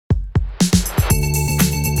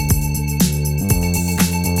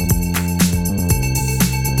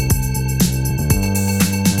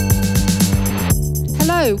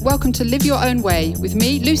Hello, welcome to Live Your Own Way with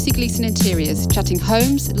me, Lucy Gleeson Interiors, chatting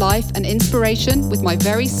homes, life and inspiration with my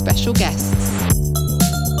very special guests.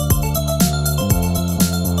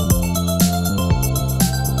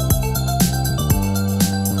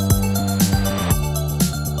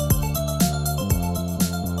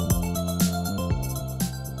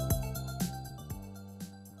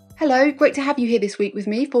 Hello, great to have you here this week with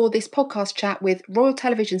me for this podcast chat with Royal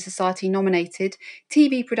Television Society nominated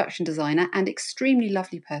TV production designer and extremely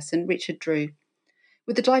lovely person, Richard Drew.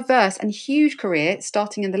 With a diverse and huge career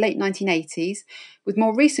starting in the late 1980s, with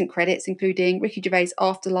more recent credits including Ricky Gervais'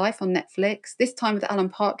 Afterlife on Netflix, This Time with Alan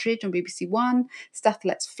Partridge on BBC One,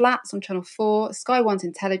 Statelet's Flats on Channel 4, Sky One's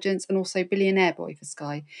Intelligence, and also Billionaire Boy for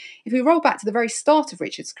Sky. If we roll back to the very start of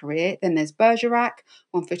Richard's career, then there's Bergerac,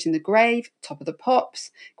 One Foot in the Grave, Top of the Pops,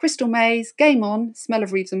 Crystal Maze, Game On, Smell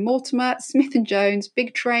of Reeves and Mortimer, Smith and Jones,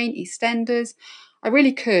 Big Train, EastEnders. I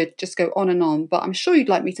really could just go on, but I'm sure you'd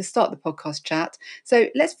like me to start the podcast chat. So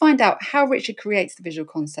let's find out how Richard creates the visual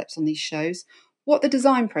concepts on these shows, what the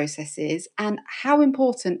design process is, and how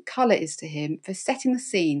important colour is to him for setting the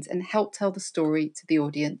scenes and help tell the story to the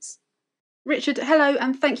audience. Richard, hello,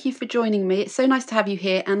 and thank you for joining me. It's so nice to have you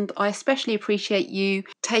here, and I especially appreciate you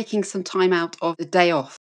taking some time out of the day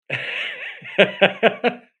off.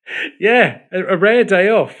 Yeah, a rare day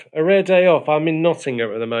off. A rare day off. I'm in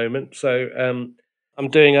Nottingham at the moment, so I'm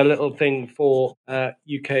doing a little thing for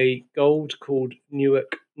UK Gold called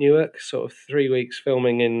Newark. Sort of 3 weeks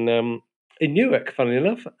filming in Newark, funnily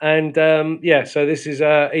enough. And so this is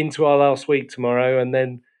into our last week tomorrow, and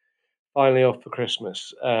then finally off for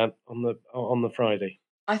Christmas on the Friday.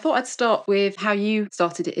 I thought I'd start with how you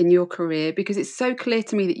started it in your career because it's so clear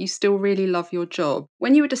to me that you still really love your job.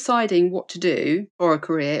 When you were deciding what to do for a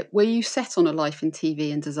career, were you set on a life in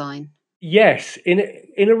TV and design? Yes, in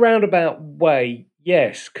a roundabout way,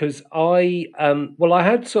 yes, because I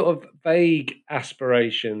had sort of vague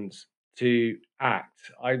aspirations to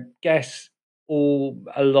act. I guess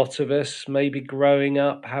a lot of us maybe growing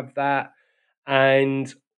up have that,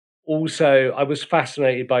 and also I was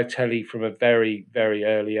fascinated by telly from a very, very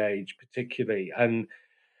early age, particularly, and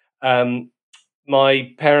um,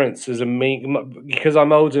 my parents, because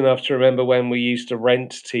I'm old enough to remember when we used to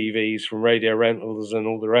rent TVs from Radio Rentals and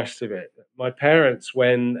all the rest of it. My parents,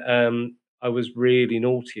 when I was really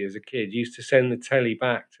naughty as a kid, used to send the telly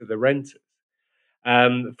back to the renters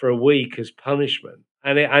for a week as punishment,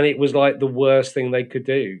 and it was like the worst thing they could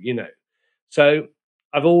do, you know. So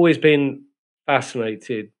I've always been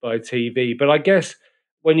fascinated by TV, but I guess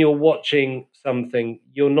when you're watching something,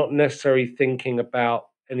 you're not necessarily thinking about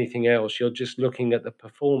anything else. You're just looking at the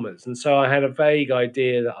performers. And so I had a vague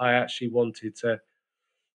idea that I actually wanted to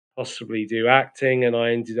possibly do acting, and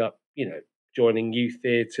I ended up, joining youth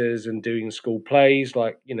theatres and doing school plays,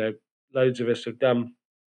 like loads of us have done.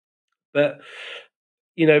 But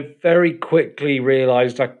very quickly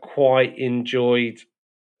realised I quite enjoyed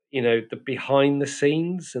the behind the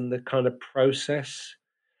scenes and the kind of process.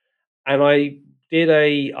 And I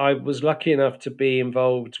was lucky enough to be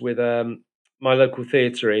involved with my local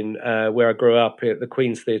theatre in where I grew up at the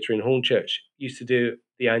Queen's Theatre in Hornchurch. Used to do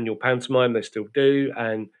the annual pantomime, they still do,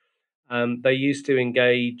 and they used to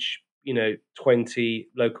engage 20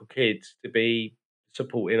 local kids to be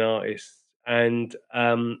supporting artists. And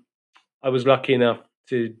I was lucky enough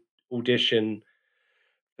to audition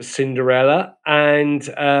for Cinderella and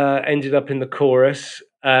ended up in the chorus.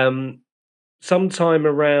 Sometime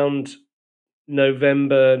around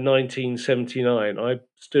November 1979, I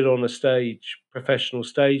stood on a stage, professional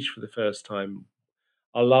stage, for the first time.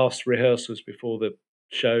 Our last rehearsals before the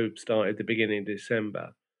show started, the beginning of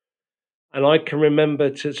December. And I can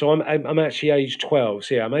remember, so I'm actually age 12.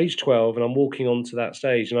 So yeah, I'm age 12 and I'm walking onto that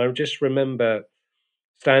stage. And I just remember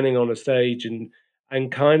standing on a stage and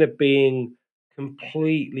kind of being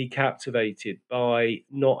completely captivated by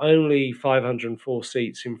not only 504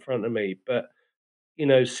 seats in front of me, but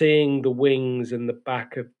seeing the wings and the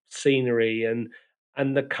back of scenery and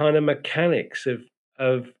the kind of mechanics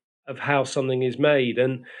of how something is made,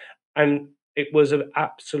 and it was an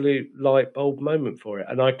absolute light bulb moment for it.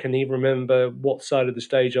 And I can even remember what side of the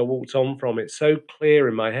stage I walked on from. It's so clear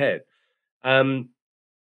in my head. And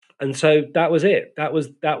so that was it. That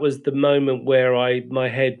was the moment where my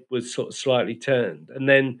head was sort of slightly turned. And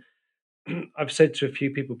then I've said to a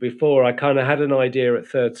few people before, I kind of had an idea at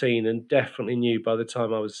 13 and definitely knew by the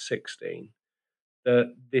time I was 16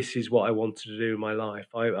 that this is what I wanted to do in my life.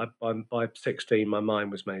 By 16, my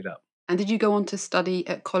mind was made up. And did you go on to study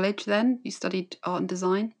at college then? You studied art and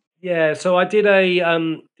design? Yeah, so I did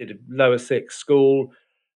a lower sixth school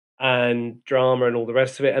and drama and all the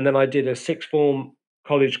rest of it, and then I did a sixth form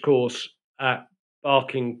college course at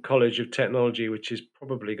Barking College of Technology, which has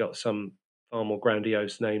probably got some far more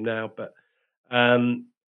grandiose name now, but um,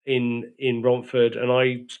 in Romford, and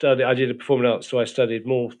I did a performing arts, so I studied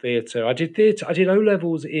more theatre. I did theatre. I did O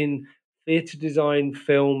levels in theatre design,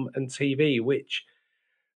 film, and TV, which,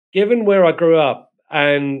 given where I grew up,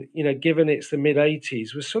 and given it's the mid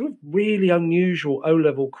 80s, was sort of really unusual O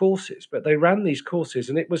level courses. But they ran these courses,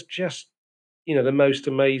 and it was just the most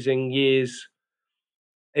amazing years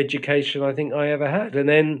education I think I ever had. And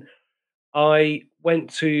then I went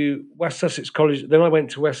to West Sussex College. Then I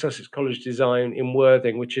went to West Sussex College Design in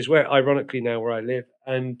Worthing, which is where, ironically, now where I live.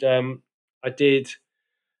 And I did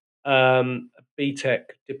a BTEC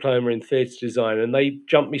diploma in theatre design, and they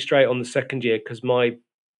jumped me straight on the second year because my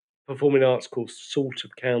performing arts course sort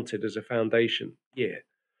of counted as a foundation year.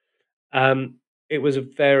 Um, it was a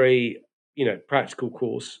very, practical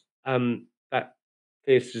course. That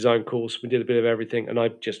theatre design course, we did a bit of everything, and I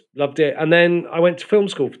just loved it. And then I went to film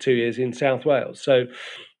school for 2 years in South Wales. So,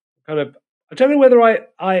 kind of, I don't know whether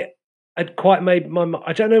I had quite made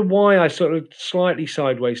I don't know why I sort of slightly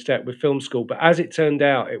sideways stepped with film school, but as it turned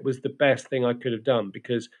out, it was the best thing I could have done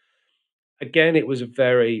because, again, it was a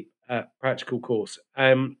very practical course.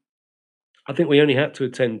 I think we only had to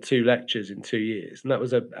attend 2 lectures in 2 years, and that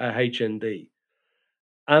was a HND.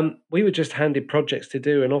 We were just handed projects to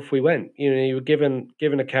do, and off we went. You were given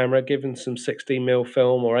a camera, given some 16 mm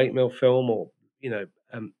film or 8 mm film, or you know,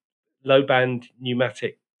 um, low band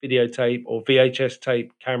pneumatic videotape or VHS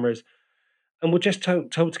tape cameras, and we're just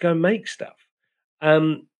told to go and make stuff.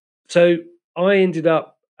 Um, so I ended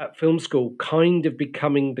up at film school kind of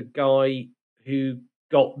becoming the guy who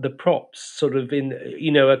got the props, sort of in,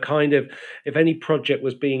 a kind of, if any project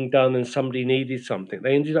was being done and somebody needed something,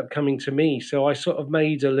 they ended up coming to me. So I sort of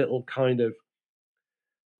made a little kind of,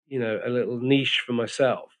 a little niche for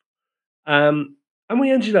myself. And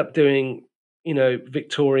we ended up doing,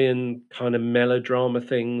 Victorian kind of melodrama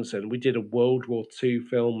things, and we did a World War II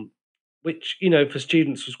film, which, for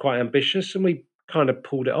students was quite ambitious, and we kind of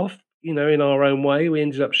pulled it off, in our own way. We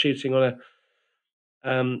ended up shooting on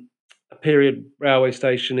a period railway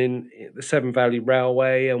station in the Severn Valley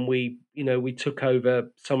Railway, and we took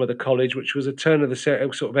over some of the college, which was a turn of the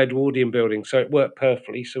sort of Edwardian building, so it worked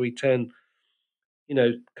perfectly. So we turned,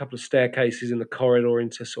 a couple of staircases in the corridor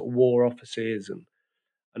into sort of war offices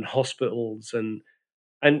and hospitals, and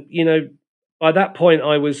by that point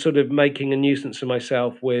I was sort of making a nuisance of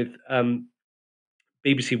myself with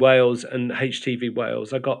BBC Wales and HTV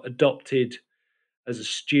Wales. I got adopted as a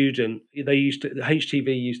student.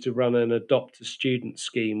 HTV used to run an adopt a student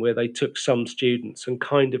scheme where they took some students and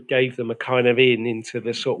kind of gave them a kind of in into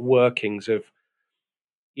the sort of workings of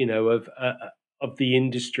you know of the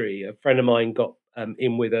industry. A friend of mine got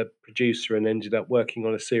in with a producer and ended up working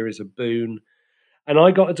on a series of Boone, and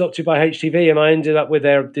I got adopted by HTV, and I ended up with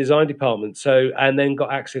their design department. So, and then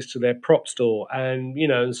got access to their prop store, and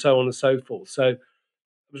and so on and so forth. So,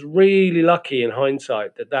 I was really lucky in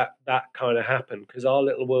hindsight that kind of happened, because our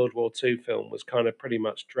little World War II film was kind of pretty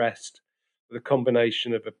much dressed with a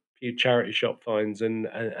combination of a few charity shop finds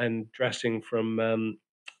and dressing from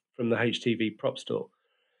the HTV prop store.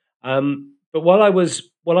 But while I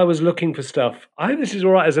was looking for stuff, I hope this is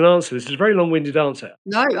all right as an answer. This is a very long-winded answer.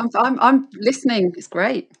 No, I'm listening. It's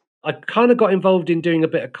great. I kind of got involved in doing a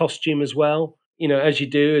bit of costume as well. As you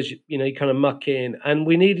do, you kind of muck in, and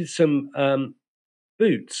we needed some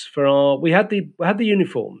boots for our. We had the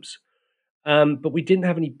uniforms, but we didn't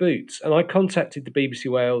have any boots. And I contacted the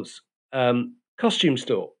BBC Wales costume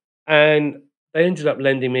store, and they ended up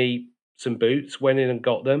lending me some boots. Went in and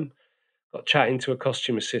got them. Got chatting to a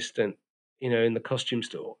costume assistant, in the costume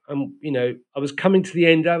store. And, I was coming to the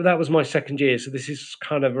end. That was my second year. So this is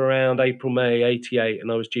kind of around April, May 88.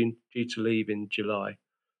 And I was due to leave in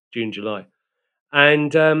June, July.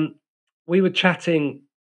 And we were chatting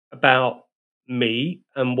about me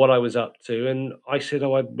and what I was up to. And I said,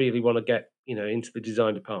 oh, I really want to get, into the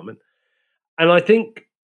design department. And I think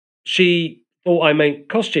she thought I meant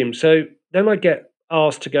costume. So then I get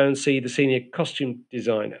asked to go and see the senior costume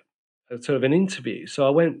designer, sort of an interview. So I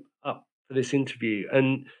went up for this interview,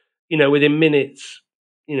 and within minutes,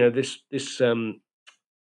 this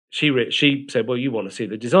she said, "Well, you want to see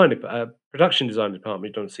the production design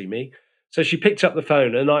department. You don't see me." So she picked up the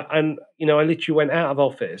phone, and I literally went out of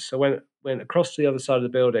office. I went across to the other side of the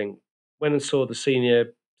building, went and saw the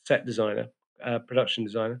senior set designer, production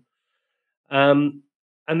designer. And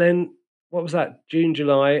then what was that? June,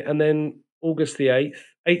 July, and then August the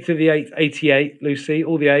 8th of the 8th, 88, Lucy,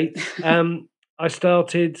 all the 8th. I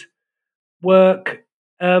started work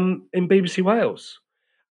in BBC Wales.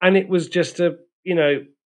 And it was just a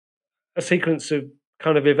sequence of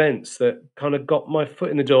kind of events that kind of got my foot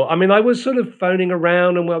in the door. I mean, I was sort of phoning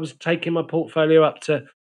around and I was taking my portfolio up to,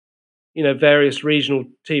 various regional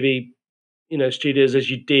TV, studios as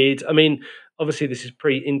you did. I mean, obviously this is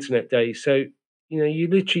pre-internet days, so you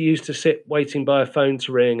literally used to sit waiting by a phone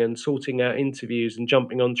to ring and sorting out interviews and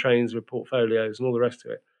jumping on trains with portfolios and all the rest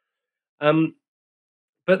of it. Um,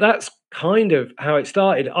 but that's kind of how it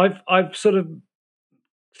started. I've sort of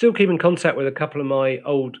still keep in contact with a couple of my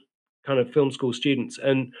old kind of film school students,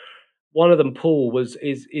 and one of them, Paul, is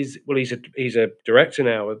well, he's a director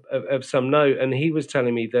now of some note, and he was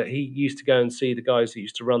telling me that he used to go and see the guys that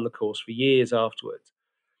used to run the course for years afterwards.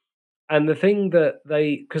 And the thing that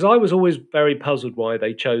because I was always very puzzled why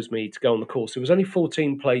they chose me to go on the course. There was only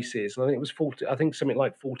 14 places, and I think it was 40, I think something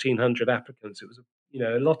like 1,400 applicants. It was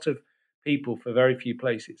a lot of people for very few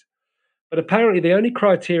places. But apparently, the only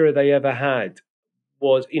criteria they ever had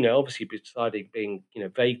was, obviously besides being,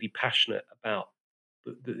 vaguely passionate about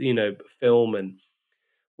film, and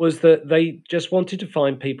was that they just wanted to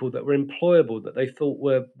find people that were employable, that they thought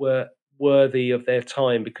were worthy of their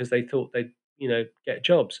time because they thought they'd, get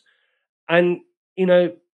jobs. And, you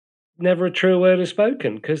know, never a true word is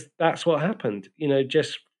spoken because that's what happened.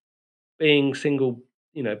 Just being single,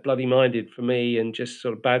 bloody minded for me, and just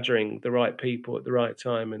sort of badgering the right people at the right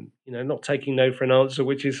time, and, not taking no for an answer,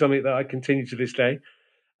 which is something that I continue to this day.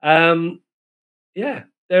 Um, yeah,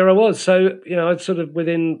 there I was. So, I'd sort of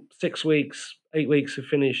within 6 weeks, 8 weeks of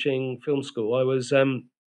finishing film school, I was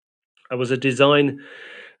a design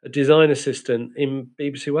assistant in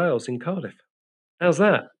BBC Wales in Cardiff. How's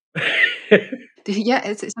that? Yeah,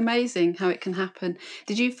 it's amazing how it can happen.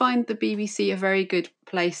 Did you find the BBC a very good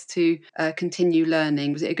place to continue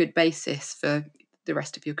learning? Was it a good basis for the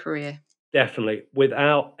rest of your career? Definitely,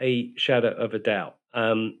 without a shadow of a doubt.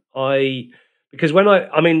 I Because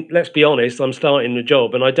I mean, let's be honest, I'm starting a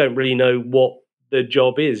job and I don't really know what the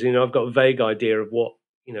job is. I've got a vague idea of what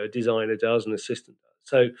a designer does, an assistant does.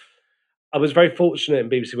 So I was very fortunate in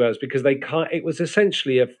BBC Wales because it was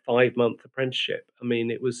essentially a 5-month apprenticeship. I mean,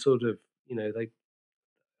 it was sort of, they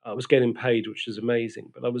I was getting paid, which was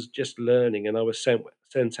amazing, but I was just learning, and I was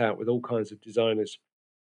sent out with all kinds of designers,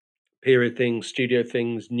 period things, studio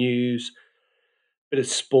things, news, bit of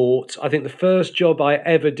sport. I think the first job I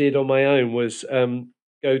ever did on my own was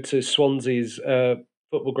go to Swansea's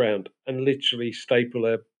football ground and literally staple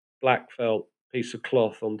a black felt piece of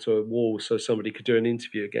cloth onto a wall so somebody could do an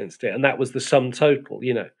interview against it, and that was the sum total.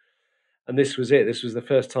 And this was it. This was the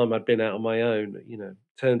first time I'd been out on my own.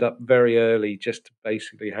 Turned up very early just to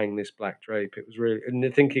basically hang this black drape. It was really,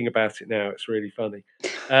 and thinking about it now, it's really funny.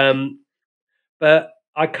 Um, but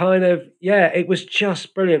I kind of, yeah, it was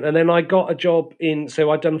just brilliant. And then I got a job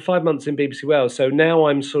so I'd done 5 months in BBC Wales. So now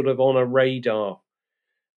I'm sort of on a radar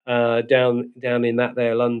down in that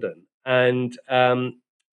there London. And I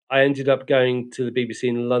ended up going to the BBC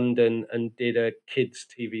in London and did a kids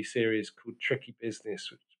TV series called Tricky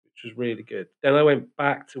Business, which was really good. Then I went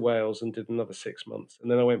back to Wales and did another 6 months,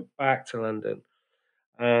 and then I went back to London.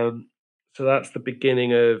 So that's the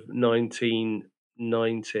beginning of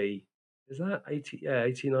 1990. Is that 80? Yeah,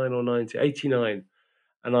 89 or 90? 89.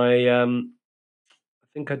 And I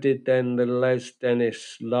think I did then the Les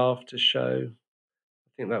Dennis Laughter Show. I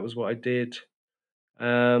think that was what I did.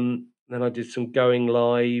 Then I did some Going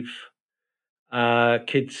Live,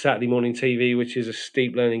 Kids Saturday Morning TV, which is a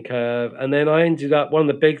steep learning curve. And then I ended up, one of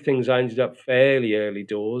the big things I ended up fairly early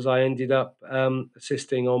doors, I ended up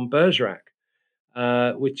assisting on Bergerac,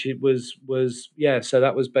 which it was yeah. So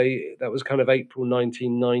that was kind of April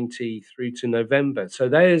 1990 through to November. So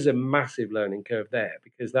there's a massive learning curve there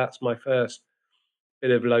because that's my first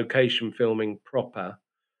bit of location filming proper,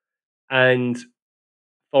 and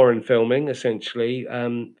foreign filming essentially,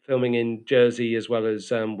 filming in Jersey as well as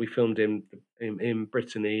we filmed in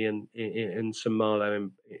Brittany and in Saint Malo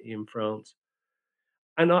in France.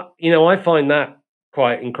 And I find that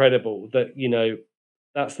quite incredible that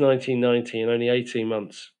that's 1990, and only 18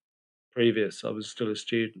 months previous I was still a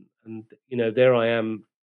student, and there I am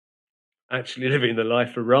actually living the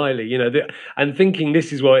life of Riley, and thinking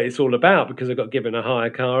this is what it's all about because I got given a hire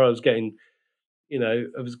car.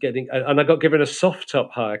 And I got given a soft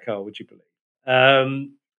top hire car, would you believe?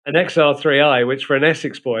 An XR3i, which for an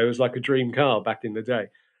Essex boy was like a dream car back in the day.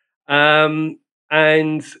 And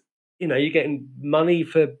you're getting money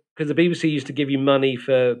because the BBC used to give you money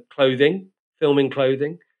for clothing, filming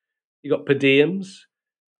clothing. You got per diems,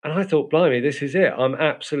 and I thought, blimey, this is it. I'm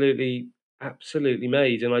absolutely, absolutely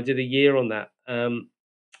made. And I did a year on that. And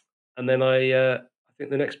then I think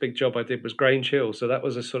the next big job I did was Grange Hill. So that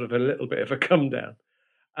was a sort of a little bit of a come down.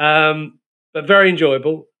 but very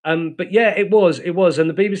enjoyable. But yeah, it was, and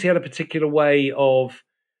the BBC had a particular way of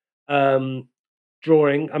um,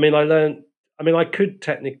 drawing. I mean, I learned. I mean, I could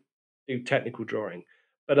do technical drawing,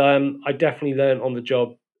 but I definitely learned on the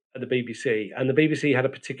job at the BBC. And the BBC had a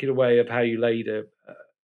particular way of how you lay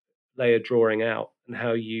a drawing out, and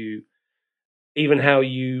how you even how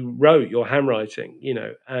you wrote your handwriting.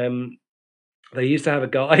 They used to have a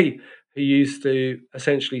guy who used to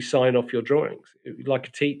essentially sign off your drawings, like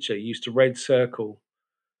a teacher. He used to red circle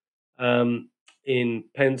um, in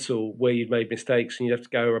pencil where you'd made mistakes, and you'd have to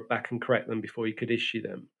go back and correct them before you could issue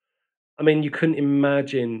them. I mean, you couldn't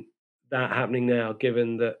imagine that happening now,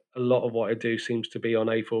 given that a lot of what I do seems to be on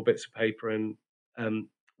A4 bits of paper and um,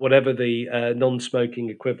 whatever the non-smoking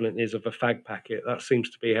equivalent is of a fag packet. That seems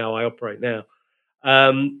to be how I operate now.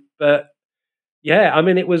 But yeah, I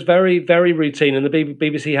mean, it was very, very routine, and the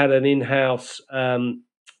BBC had an in-house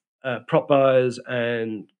prop buyers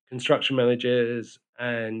and construction managers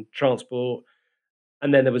and transport,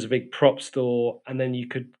 and then there was a big prop store, and then you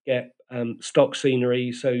could get stock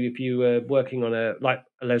scenery. So if you were working on a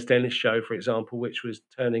Les Dennis show, for example, which was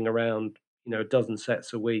turning around, a dozen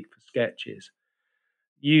sets a week for sketches,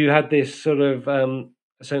 you had this sort of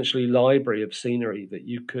essentially library of scenery that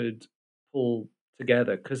you could pull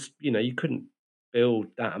together, because you couldn't build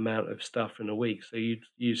that amount of stuff in a week, so you'd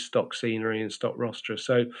use stock scenery and stock rostra.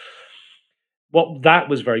 So what that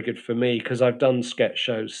was very good for me, because I've done sketch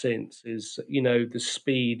shows since, is the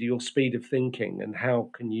speed, your speed of thinking, and how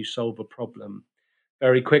can you solve a problem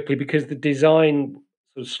very quickly, because the design,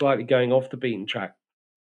 sort of slightly going off the beaten track,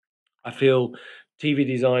 I feel TV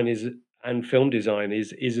design is and film design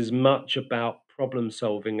is as much about problem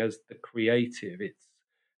solving as the creative. It's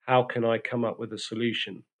how can I come up with a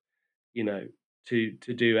solution, you know, to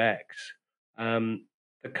do X. Um,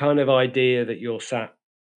 the kind of idea that you're sat,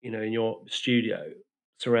 in your studio,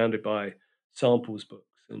 surrounded by samples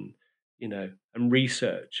books and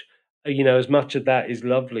research. As much of that is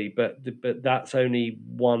lovely, but that's only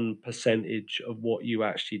one percentage of what you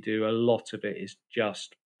actually do. A lot of it is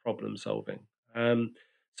just problem solving. Um,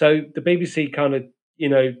 so the BBC kind of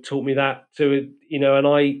taught me that to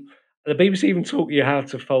and the BBC even taught you how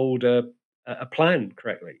to fold a plan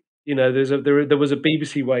correctly. There was a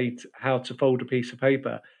BBC way how to fold a piece of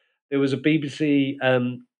paper. There was a BBC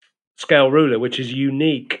scale ruler, which is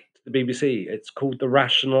unique to the BBC. It's called the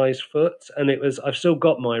rationalised foot, and I've still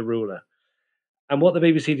got my ruler. And what the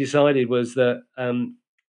BBC decided was that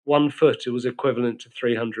 1 foot was equivalent to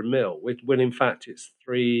 300 mil, when in fact it's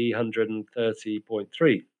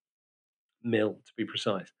 330.3 mil to be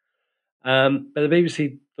precise. But the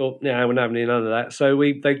BBC thought, yeah, we're not having none of that. So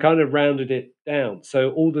they kind of rounded it down.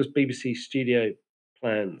 So all the BBC studio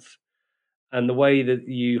plans and the way that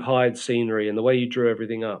you hired scenery and the way you drew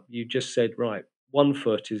everything up, you just said, right, 1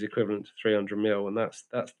 foot is equivalent to 300 mil, and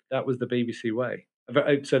that was the BBC way.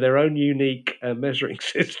 So their own unique measuring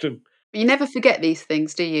system. But you never forget these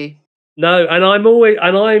things, do you? No, and I'm always,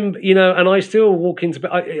 and I'm, and I still walk into.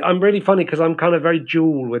 I'm really funny because I'm kind of very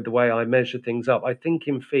dual with the way I measure things up. I think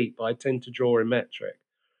in feet, but I tend to draw in metric.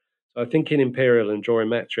 So I think in imperial and draw in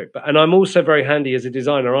metric. And I'm also very handy as a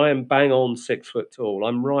designer. I am bang on 6 foot tall.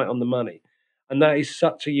 I'm right on the money, and that is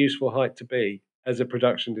such a useful height to be as a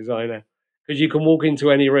production designer, because you can walk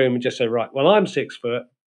into any room and just say, right, well, I'm 6 foot.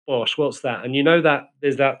 Bosh, what's that? And that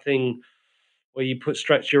there's that thing where you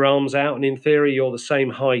stretch your arms out, and in theory, you're the same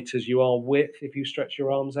height as you are width if you stretch your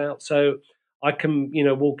arms out. So I can,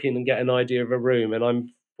 walk in and get an idea of a room, and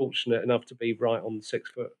I'm fortunate enough to be right on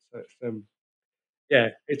 6 foot. So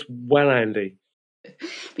yeah, it's well handy.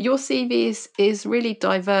 But your CV is really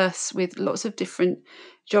diverse with lots of different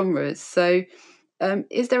genres. So,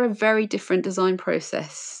 is there a very different design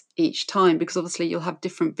process each time? Because obviously you'll have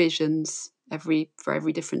different visions for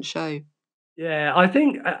every different show. Yeah, I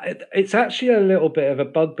think it's actually a little bit of a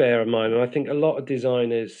bugbear of mine, and I think a lot of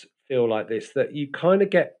designers feel like this, that you kind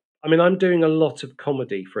of get. I mean, I'm doing a lot of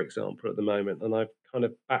comedy, for example, at the moment, and I've kind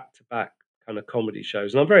of back to back kind of comedy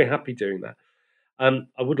shows, and I'm very happy doing that.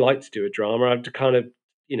 I would like to do a drama. I've to kind of,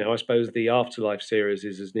 I suppose the Afterlife series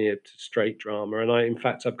is as near to straight drama, and in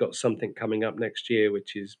fact, I've got something coming up next year,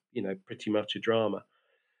 which is, pretty much a drama.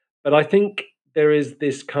 But I think there is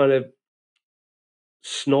this kind of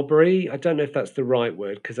snobbery. I don't know if that's the right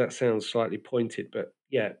word, because that sounds slightly pointed, but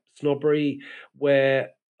yeah, snobbery, where,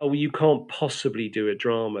 oh, you can't possibly do a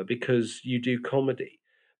drama because you do comedy.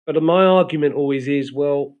 But my argument always is,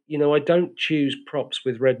 well, I don't choose props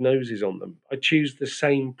with red noses on them. I choose the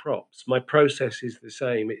same props. My process is the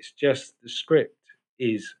same. It's just the script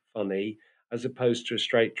is funny, as opposed to a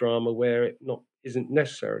straight drama where it not isn't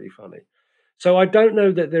necessarily funny. So I don't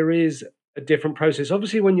know that there is a different process.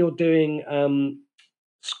 Obviously, when you're doing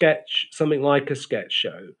something like a sketch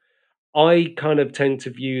show, I kind of tend to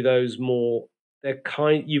view those more.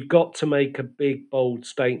 You've got to make a big bold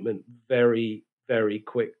statement very very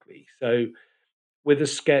quickly. So with a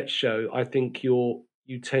sketch show, I think you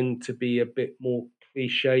tend to be a bit more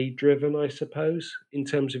cliche driven, I suppose, in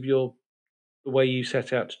terms of the way you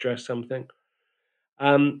set out to dress something.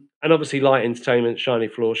 And obviously, light entertainment, shiny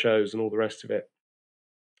floor shows, and all the rest of it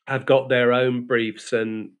have got their own briefs,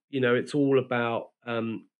 and it's all about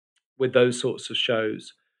with those sorts of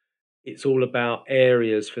shows. It's all about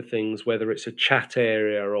areas for things, whether it's a chat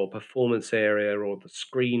area or performance area or the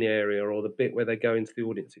screen area or the bit where they go into the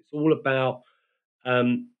audience. It's all about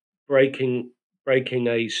um, breaking breaking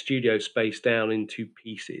a studio space down into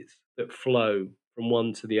pieces that flow from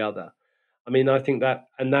one to the other. I mean, I think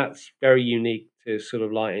that's very unique to sort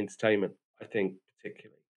of light entertainment. I think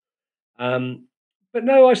particularly. Um, but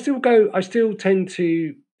no, I still go. I still tend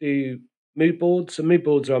to do mood boards. So mood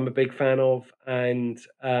boards, I'm a big fan of, and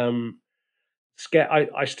I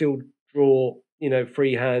still draw,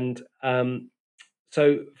 freehand.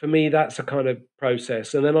 So for me, that's a kind of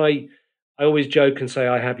process. And then I always joke and say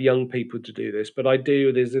I have young people to do this, but I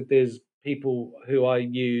do. There's people who I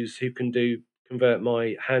use who can convert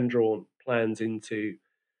my hand drawn plans into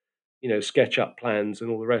SketchUp plans and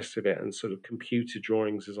all the rest of it, and sort of computer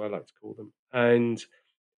drawings as I like to call them. And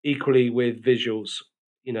equally with visuals,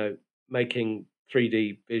 you know, making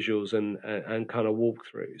 3D visuals and kind of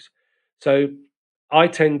walkthroughs. So I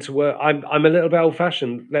tend to work. I'm a little bit old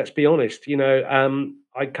fashioned. Let's be honest.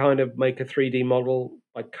 I kind of make a 3D model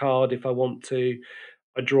by card if I want to.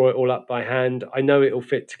 I draw it all up by hand. I know it'll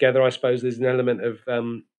fit together. I suppose there's an element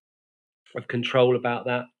of control about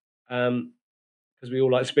that because we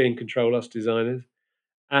all like to be in control, us designers.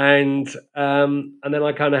 And then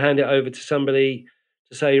I kind of hand it over to somebody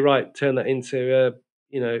to say, right, turn that into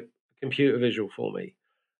a computer visual for me,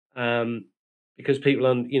 um, because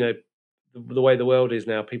people the way the world is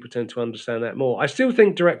now, people tend to understand that more. I still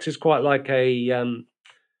think directors quite like a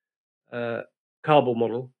uh, cardboard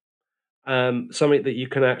model, something that you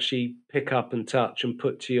can actually pick up and touch and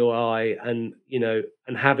put to your eye, and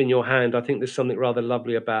and have in your hand. I think there's something rather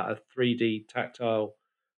lovely about a 3D tactile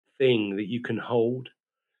thing that you can hold.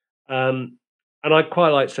 Um, and I quite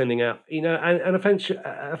like sending out,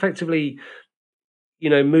 effectively,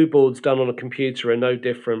 mood boards done on a computer are no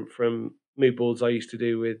different from mood boards I used to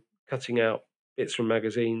do with cutting out bits from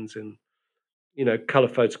magazines and, color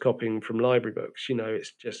photocopying from library books.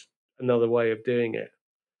 It's just another way of doing it.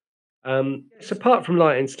 So apart from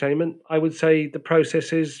light entertainment, I would say the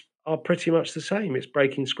processes are pretty much the same. It's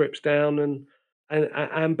breaking scripts down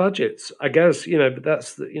and budgets, I guess. But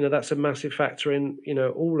that's a massive factor in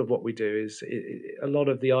all of what we do. A lot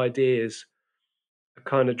of the ideas are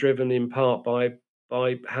kind of driven in part by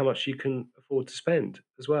how much you can afford to spend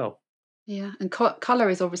as well. Yeah, and color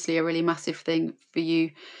is obviously a really massive thing for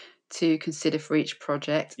you to consider for each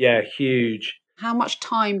project. Yeah, huge. How much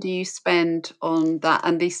time do you spend on that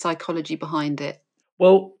and the psychology behind it?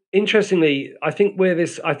 Well, interestingly, I think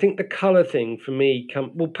the color thing for me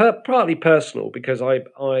partly personal because I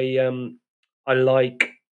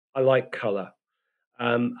like I like color.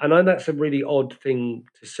 And I know that's a really odd thing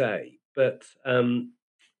to say, but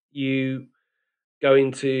you go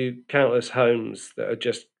into countless homes that are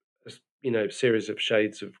just series of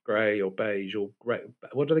shades of grey or beige or grey.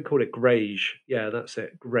 What do they call it? Greige. Yeah, that's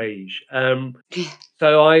it. Greige. Yeah.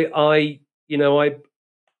 So I you know I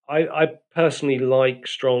personally like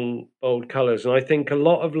strong, bold colours, and I think a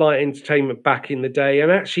lot of light entertainment back in the day,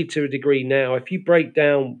 and actually to a degree now, if you break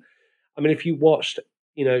down, I mean, if you watched,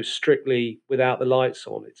 Strictly without the lights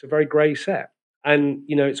on, it's a very grey set, and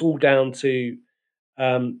it's all down to.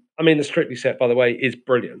 I mean, the Strictly set, by the way, is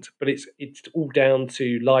brilliant, but it's all down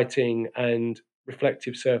to lighting and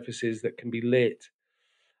reflective surfaces that can be lit.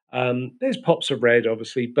 There's pops of red,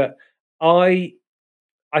 obviously, but I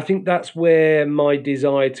I think that's where my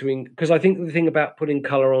desire because I think the thing about putting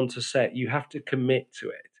color onto set, you have to commit to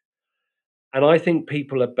it, and I think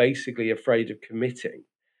people are basically afraid of committing.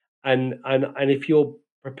 And if you're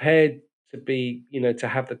prepared to be, to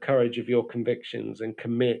have the courage of your convictions and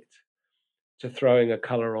commit to throwing a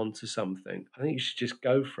color onto something, I think you should just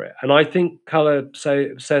go for it. And I think color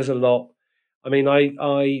says a lot. I mean,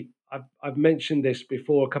 I've mentioned this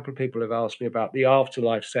before. A couple of people have asked me about the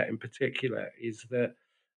Afterlife set in particular. Is that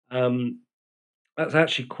um, that's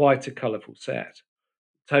actually quite a colourful set.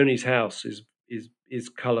 Tony's house is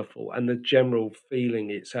colourful, and the general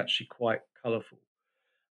feeling it's actually quite colourful.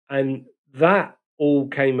 And that all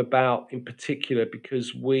came about in particular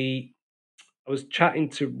because I was chatting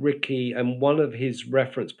to Ricky, and one of his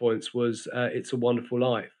reference points was "It's a Wonderful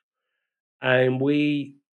Life," and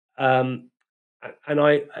we um, and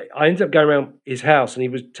I ended up going around his house, and he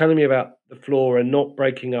was telling me about the floor and not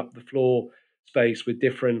breaking up the floor space with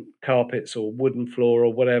different carpets or wooden floor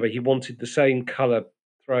or whatever. He wanted the same color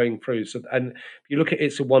throwing through. So, and if you look at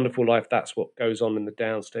 "It's a Wonderful Life," that's what goes on in the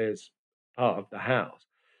downstairs part of the house.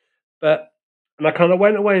 But and I kind of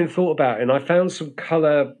went away and thought about it, and I found some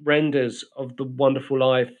color renders of the Wonderful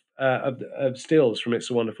Life of stills from "It's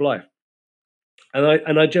a Wonderful Life,"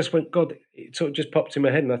 and I just went, God, it sort of just popped in my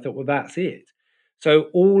head, and I thought, well, that's it. So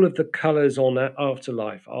all of the colors on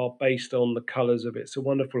Afterlife are based on the colors of "It's a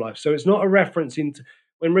Wonderful Life." So it's not a reference into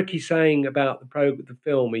when Ricky's saying about the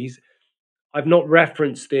film. I've not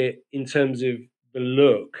referenced it in terms of the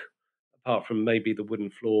look, apart from maybe the wooden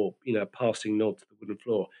floor, passing nod to the wooden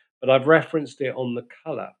floor. But I've referenced it on the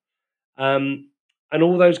color. Um, and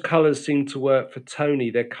all those colors seem to work for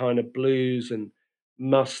Tony. They're kind of blues and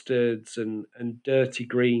mustards and dirty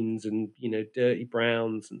greens and dirty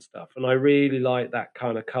browns and stuff. And I really like that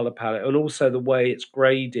kind of color palette. And also the way it's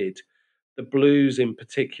graded. The blues in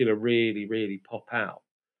particular really pop out,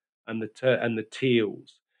 and the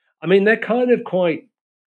teals. I mean, they're kind of quite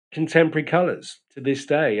contemporary colors to this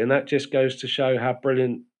day, and that just goes to show how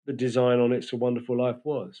brilliant the design on "It's a Wonderful Life"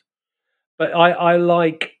 was. But I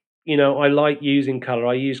like, I like using color.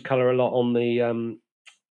 I use color a lot on the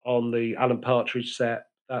Alan Partridge set.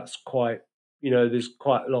 That's quite, there's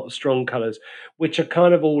quite a lot of strong colors, which are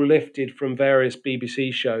kind of all lifted from various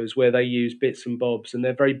BBC shows where they use bits and bobs, and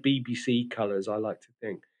they're very BBC colors. I like to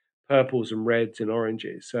think purples and reds and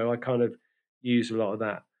oranges. So I kind of use a lot of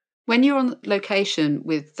that. When you're on location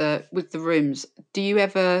with the rooms, do you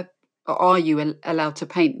ever or are you allowed to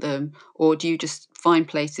paint them, or do you just find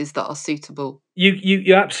places that are suitable?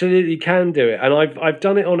 You absolutely can do it, and I've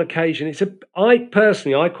done it on occasion. I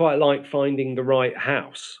quite like finding the right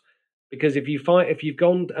house, because if you've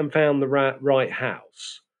gone and found the right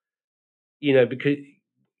house, because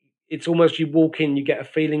it's almost, you walk in, you get a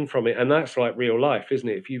feeling from it, and that's like real life, isn't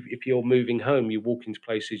it? If you're moving home, you walk into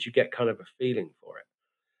places, you get kind of a feeling for it.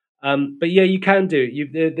 But yeah, you can do it.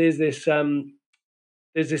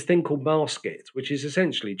 There's this thing called Maskit, which is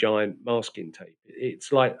essentially giant masking tape.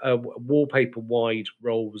 It's like wallpaper wide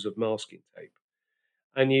rolls of masking tape,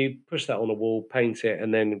 and you push that on a wall, paint it,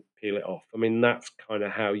 and then peel it off. I mean, that's kind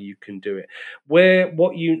of how you can do it.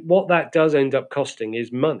 What that does end up costing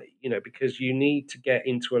is money, because you need to get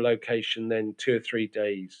into a location then 2 or 3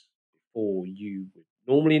 days before you would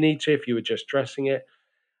normally need to if you were just dressing it,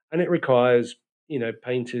 and it requires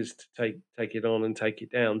painters to take it on and take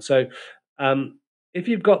it down. So um, if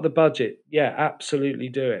you've got the budget, yeah, absolutely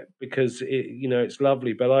do it, because it's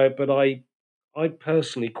lovely. I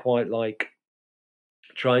personally quite like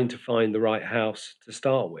trying to find the right house to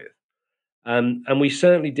start with. And we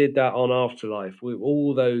certainly did that on Afterlife. With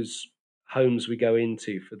all those homes we go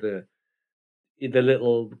into for the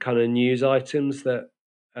little kind of news items that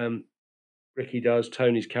um,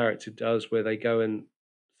 Tony's character does, where they go and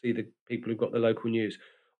see the people who've got the local news.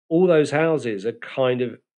 All those houses are kind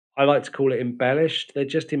of, I like to call it, embellished. They're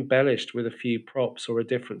just embellished with a few props or a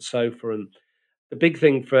different sofa. And the big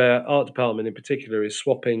thing for art department in particular is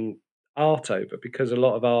swapping art over, because a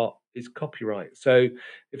lot of art is copyright. So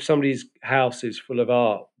if somebody's house is full of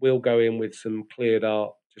art, we'll go in with some cleared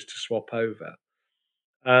art just to swap over.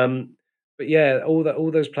 Um, but yeah,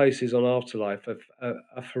 all those places on Afterlife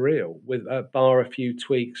are for real, with bar a few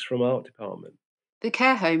tweaks from art department. The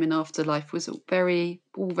care home in Afterlife was all very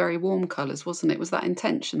warm colours, wasn't it? Was that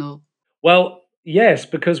intentional? Well, yes,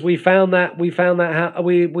 because we found that how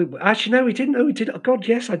we actually, no, we didn't. No, we did. Oh God,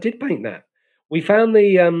 yes, I did paint that. We found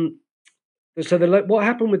what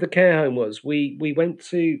happened with the care home was we went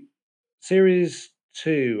to series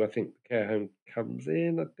two. I think the care home comes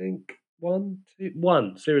in. I think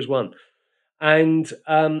series one. And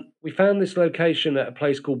we found this location at a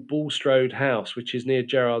place called Bulstrode House, which is near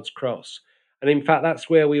Gerrard's Cross. And in fact, that's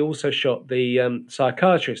where we also shot the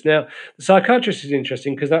psychiatrist. Now, the psychiatrist is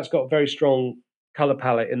interesting because that's got a very strong color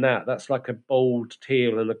palette in that. That's like a bold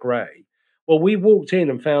teal and a grey. Well, we walked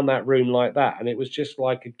in and found that room like that, and it was just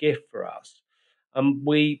like a gift for us.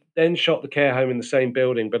 We then shot the care home in the same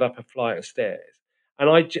building, but up a flight of stairs.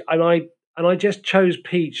 And I just chose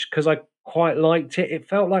peach because I quite liked it. It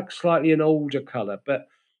felt like slightly an older colour, but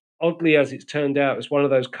oddly as it's turned out, it's one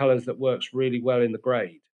of those colours that works really well in the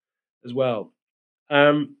grade as well.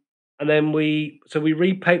 Um, and then we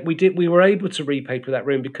were able to repaper that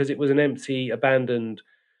room because it was an empty, abandoned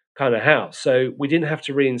kind of house. So we didn't have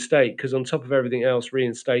to reinstate, because on top of everything else,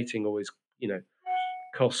 reinstating always,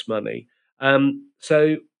 costs money.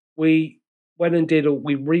 So we went and did all,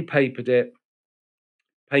 we repapered it,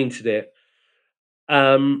 painted it,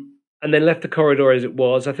 and then left the corridor as it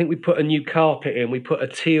was. I think we put a new carpet in. We put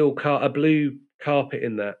a blue carpet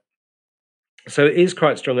in there. So it is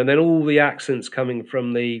quite strong. And then all the accents coming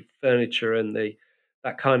from the furniture and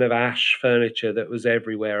that kind of ash furniture that was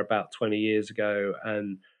everywhere about 20 years ago,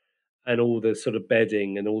 and all the sort of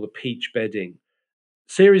bedding and all the peach bedding.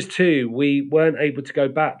 Series 2, we weren't able to go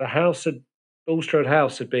back. Bulstrode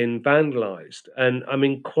House had been vandalised, and I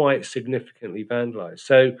mean quite significantly vandalised.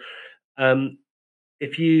 So um,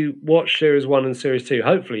 if you watch Series 1 and Series 2,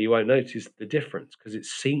 hopefully you won't notice the difference because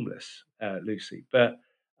it's seamless, Lucy. But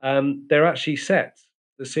they're actually sets.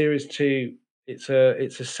 The Series 2, it's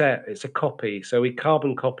a set, it's a copy. So we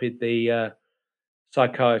carbon copied the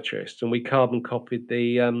psychiatrist, and we carbon copied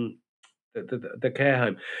the care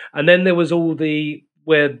home, and then there was all the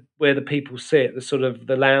where the people sit, the sort of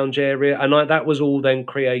the lounge area, and that was all then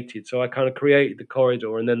created. So I kind of created the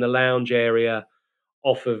corridor, and then the lounge area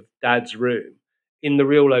off of Dad's room. In the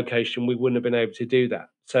real location, we wouldn't have been able to do that.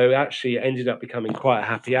 So actually, it ended up becoming quite a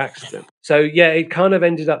happy accident. So yeah, it kind of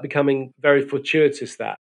ended up becoming very fortuitous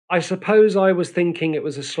that. I suppose I was thinking it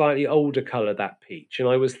was a slightly older colour, that peach, and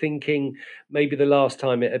I was thinking maybe the last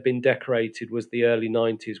time it had been decorated was the early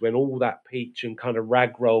 90s, when all that peach and kind of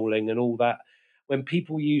rag rolling and all that, when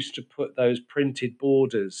people used to put those printed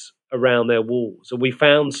borders around their walls. And we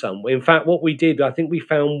found some. In fact, what we did, I think we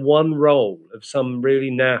found one roll of some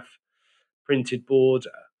really naff printed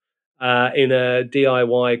border in a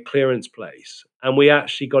DIY clearance place, and we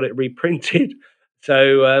actually got it reprinted.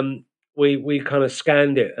 So we kind of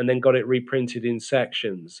scanned it and then got it reprinted in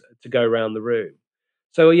sections to go around the room.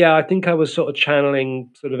 So yeah, I think I was sort of channeling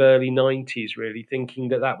sort of early 90s, really thinking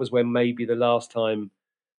that that was when maybe the last time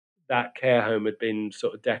that care home had been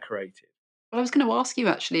sort of decorated. Well, I was going to ask you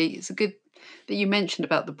actually, it's a good that you mentioned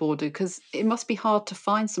about the border because it must be hard to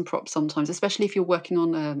find some props sometimes, especially if you're working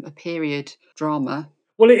on a period drama.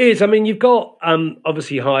 Well, it is. I mean, you've got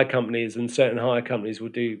obviously hire companies, and certain hire companies will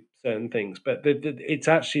do certain things, but it's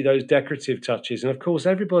actually those decorative touches. And of course,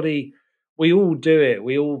 we all do it.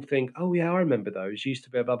 We all think, oh yeah, I remember those. Used to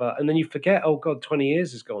be blah blah, and then you forget. Oh God, 20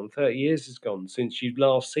 years has gone, 30 years has gone since you've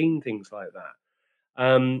last seen things like that.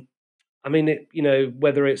 I mean,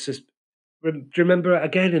 whether it's just. Do you remember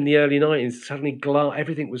again in the early 90s? Suddenly,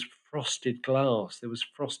 everything was frosted glass. There was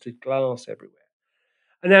frosted glass everywhere.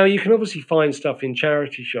 And now you can obviously find stuff in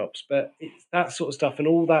charity shops, but it's that sort of stuff and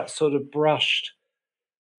all that sort of brushed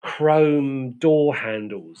chrome door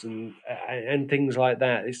handles and things like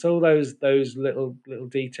that. It's all those little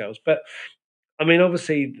details. But I mean,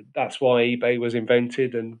 obviously that's why eBay was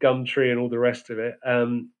invented and Gumtree and all the rest of it.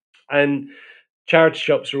 And charity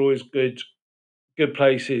shops are always good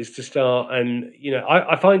places to start. And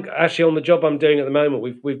I find actually on the job I'm doing at the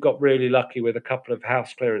moment, we've got really lucky with a couple of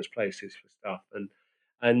house clearance places for stuff,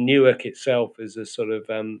 and Newark itself is a sort of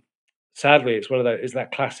sadly it's one of those is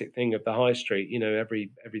that classic thing of the high street.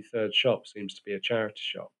 Every third shop seems to be a charity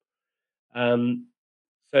shop. Um,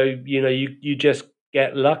 so you just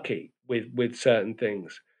get lucky with certain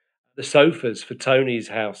things. The sofas for Tony's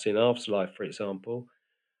house in Afterlife, for example,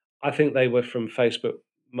 I think they were from Facebook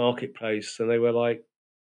Marketplace, and they were like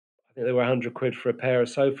I think they were 100 quid for a pair of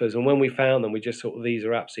sofas. And when we found them, we just thought, well, these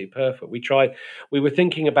are absolutely perfect. We were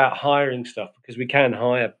thinking about hiring stuff because we can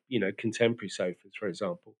hire, contemporary sofas, for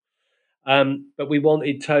example. But we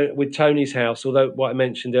wanted with Tony's house, although what I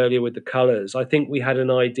mentioned earlier with the colours, I think we had an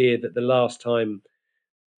idea that the last time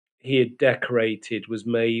he had decorated was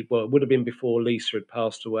it would have been before Lisa had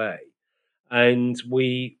passed away. And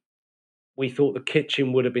we thought the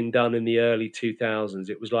kitchen would have been done in the early 2000s.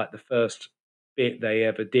 It was like the first bit they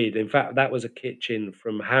ever did. In fact, that was a kitchen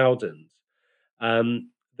from Howden's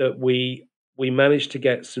that we managed to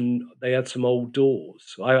get some. They had some old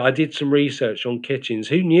doors. I did some research on kitchens.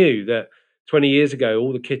 Who knew that 20 years ago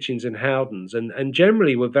all the kitchens in Howden's and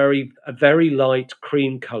generally were a very light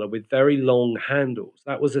cream color with very long handles.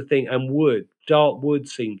 That was the thing, and dark wood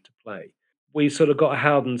seemed to play. We sort of got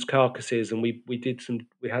Howden's carcasses, and we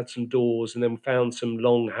had some doors, and then found some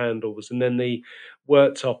long handles, and then the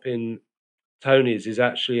worktop in Tony's is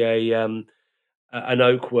actually an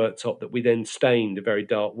oak worktop that we then stained a very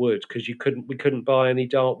dark wood because we couldn't buy any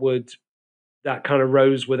dark wood, that kind of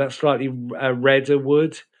rosewood, that slightly redder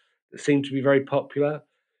wood that seemed to be very popular.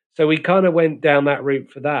 So we kind of went down that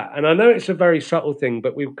route for that. And I know it's a very subtle thing,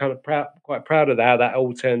 but we were kind of quite proud of how that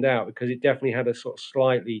all turned out because it definitely had a sort of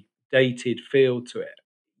slightly dated feel to it.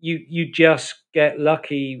 You just get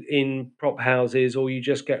lucky in prop houses, or you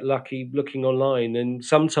just get lucky looking online, and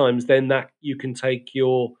sometimes then that you can take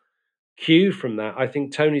your cue from that, I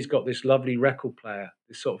think Tony's got this lovely record player,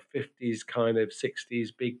 this sort of 50s kind of 60s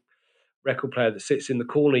big record player that sits in the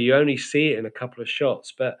corner. You only see it in a couple of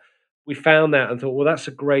shots, but we found that and thought, well, that's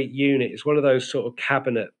a great unit. It's one of those sort of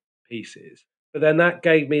cabinet pieces. But then that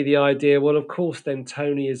gave me the idea, well, of course, then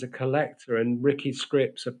Tony is a collector, and Ricky's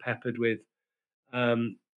scripts are peppered with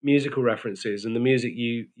musical references, and the music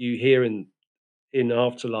you hear in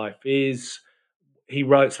Afterlife is he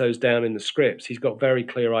writes those down in the scripts. He's got very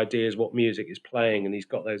clear ideas what music is playing, and he's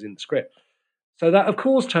got those in the script. So that, of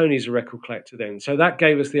course, Tony's a record collector then. So that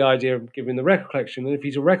gave us the idea of giving the record collection. And if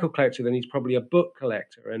he's a record collector, then he's probably a book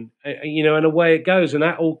collector, and and away it goes. And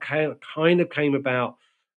that all kind of came about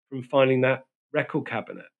from finding that record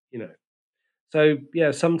cabinet. So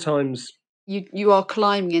yeah, sometimes You are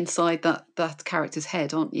climbing inside that character's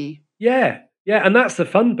head, aren't you? yeah, yeah, and that's the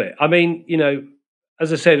fun bit. I mean,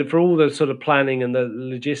 as I said, for all the sort of planning and the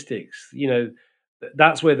logistics,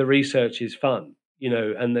 that's where the research is fun,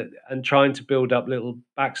 and trying to build up little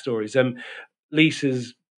backstories.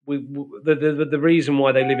 Lisa's the reason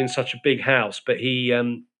why they live in such a big house, but he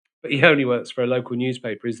only works for a local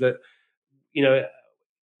newspaper, is that you know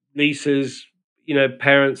Lisa's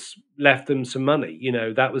parents left them some money.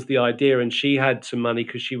 That was the idea, and she had some money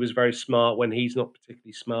because she was very smart when he's not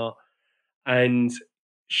particularly smart, and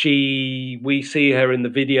we see her in the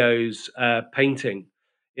videos painting,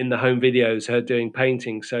 in the home videos, her doing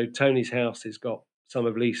painting. So Tony's house has got some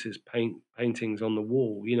of Lisa's paintings on the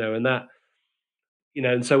wall, and that,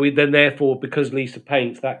 and so we then, therefore, because Lisa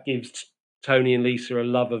paints, that gives Tony and Lisa a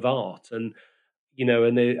love of art, and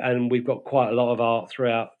and we've got quite a lot of art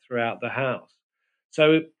throughout the house.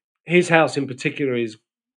 So his house in particular is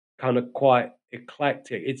kind of quite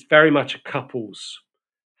eclectic. It's very much a couple's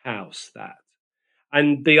house, that.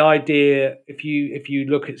 And the idea, if you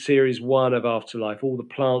look at series one of Afterlife, all the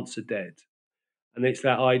plants are dead, and it's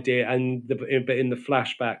that idea. But in the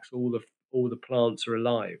flashbacks, all the plants are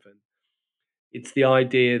alive, and it's the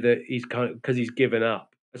idea that he's kind of, because he's given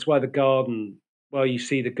up. That's why the garden. Well, you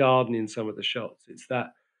see the garden in some of the shots. It's that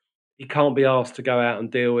he can't be asked to go out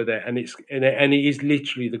and deal with it, and it is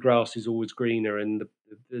literally, the grass is always greener, and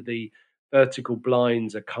the vertical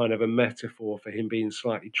blinds are kind of a metaphor for him being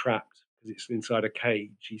slightly trapped, because it's inside a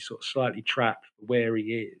cage. He's sort of slightly trapped where he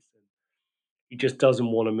is. He just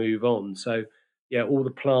doesn't want to move on. So yeah, all the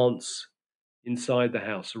plants inside the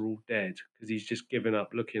house are all dead because he's just given up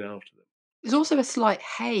looking after them. There's also a slight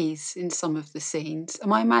haze in some of the scenes.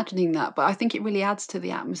 Am I imagining that? But I think it really adds to the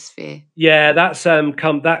atmosphere. Yeah, that's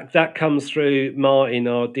that comes through Martin,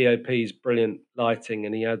 our DOP's brilliant lighting,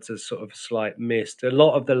 and he adds a sort of slight mist. A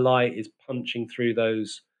lot of the light is punching through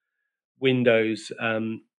those windows. I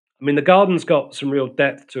mean, the garden's got some real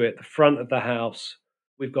depth to it. The front of the house,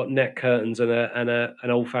 we've got net curtains and an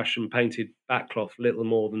old fashioned painted backcloth, little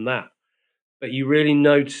more than that. But you really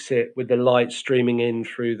notice it with the light streaming in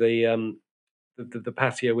through the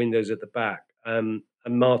patio windows at the back. And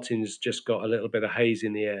Martin's just got a little bit of haze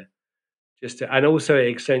in the air, and also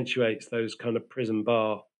it accentuates those kind of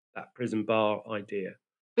that prison bar idea.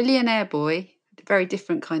 Billionaire Boy, very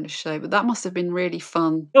different kind of show, but that must have been really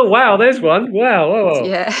fun. Oh wow, there's one. Wow, oh,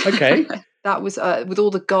 Yeah. okay. That was with all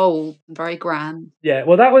the gold, very grand. Yeah,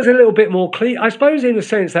 well, that was a little bit more I suppose, in a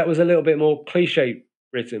sense, that was a little bit more cliche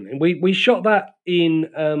written, and we shot that in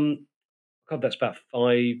God, that's about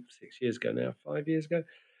 5-6 years ago now. 5 years ago,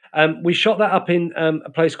 we shot that up in a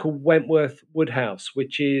place called Wentworth Woodhouse,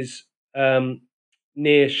 which is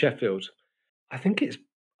near Sheffield. I think it's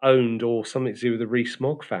owned or something to do with the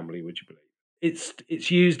Rees-Mogg family. Would you believe?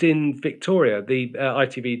 It's used in Victoria, the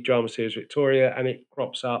ITV drama series Victoria, and it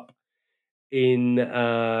crops up in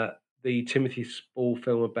the Timothy Spall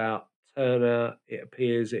film about Turner. It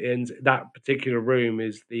appears. It ends. That particular room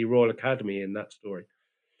is the Royal Academy in that story.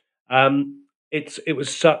 It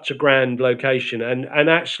was such a grand location, and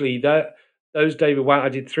actually those I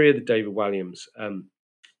did 3 of the David Walliams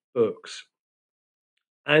books,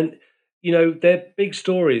 and they're big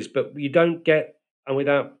stories, but you don't get, and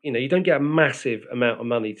without you don't get a massive amount of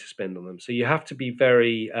money to spend on them. So you have to be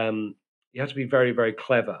very very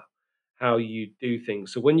clever how you do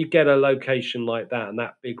things. So when you get a location like that and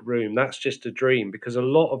that big room, that's just a dream, because a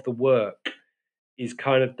lot of the work is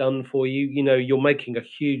kind of done for you. You're making a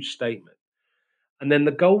huge statement. And then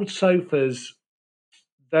the gold sofas,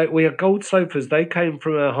 we had gold sofas. They came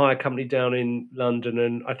from a hire company down in London,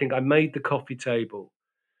 and I think I made the coffee table.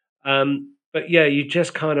 But yeah, you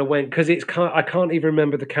just kind of went, because I can't even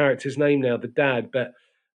remember the character's name now, the dad, but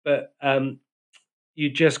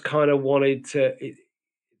you just kind of wanted to,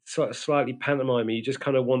 sort of slightly pantomime. You just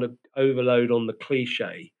kind of want to overload on the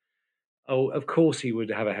cliche, Oh, of course he would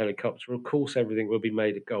have a helicopter. Of course, everything will be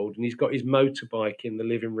made of gold. And he's got his motorbike in the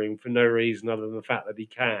living room for no reason other than the fact that he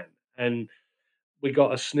can. And we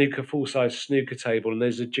got a full size snooker table, and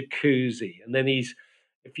there's a jacuzzi. And then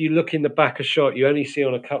if you look in the back of shot, you only see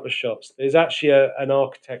on a couple of shots. There's actually an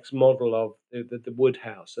architect's model of the wood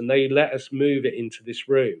house, and they let us move it into this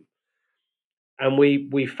room. And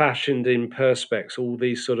we fashioned in perspex all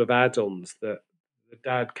these sort of add-ons that the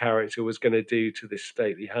dad character was going to do to this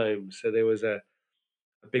stately home. So there was a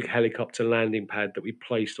big helicopter landing pad that we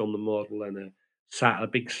placed on the model, and a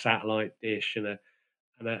big satellite dish, and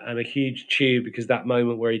a huge tube, because that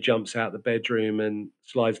moment where he jumps out the bedroom and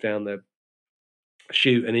slides down the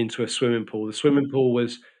chute and into a swimming pool. The swimming pool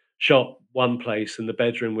was shot one place, and the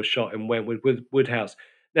bedroom was shot in Wentworth Woodhouse.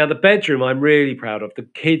 Now the bedroom I'm really proud of, the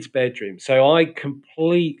kids' bedroom. So I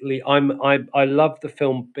love the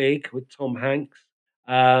film Big with Tom Hanks.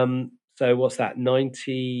 So what's that?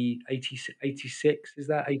 86? Is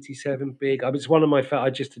that 87? Big. It's one of my I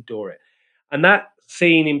just adore it. And that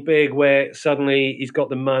scene in Big where suddenly he's got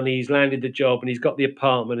the money, he's landed the job, and he's got the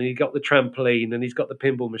apartment, and he's got the trampoline, and he's got the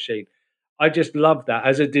pinball machine. I just love that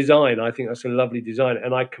as a design. I think that's a lovely design,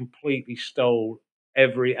 and I completely stole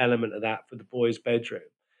every element of that for the boys' bedroom.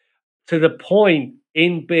 To the point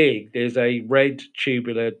in Big, there's a red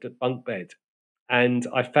tubular bunk bed, and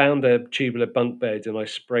I found a tubular bunk bed and I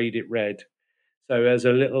sprayed it red. So as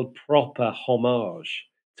a little proper homage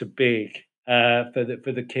to Big for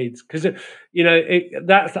the kids, because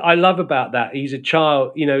that's I love about that. He's a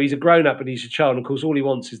child, he's a grown up, but he's a child, and of course all he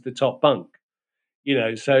wants is the top bunk.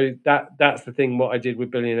 So that's the thing. What I did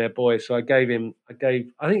with Billionaire Boy, so I think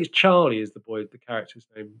it's Charlie is the character's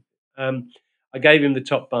name. I gave him the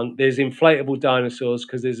top bunk. There's inflatable dinosaurs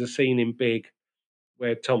because there's a scene in Big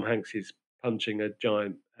where Tom Hanks is punching a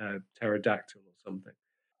giant pterodactyl or something.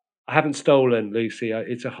 I haven't stolen Lucy.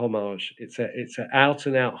 It's a homage. It's an out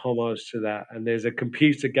and out homage to that. And there's a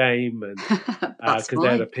computer game, and That's because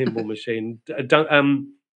they had a fine. pinball machine.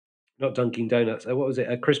 Not Dunkin' Donuts. What was it?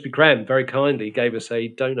 Krispy Kreme very kindly gave us a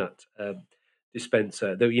donut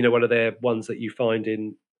dispenser. One of their ones that you find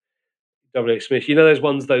in WH Smith. Those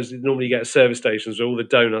ones, those you normally get at service stations where all the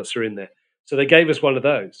donuts are in there. So they gave us one of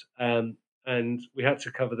those, and we had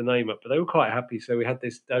to cover the name up, but they were quite happy. So we had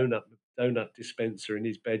this donut dispenser in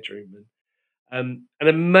his bedroom, and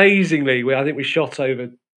amazingly, I think we shot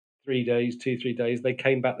over 3 days. They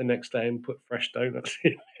came back the next day and put fresh donuts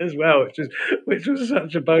in as well, which was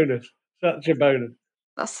such a bonus. Such a bonus.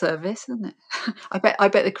 That's service, isn't it? I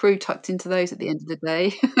bet the crew tucked into those at the end of the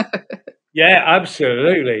day. Yeah,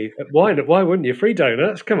 absolutely. Why wouldn't you? Free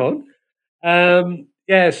donuts, come on.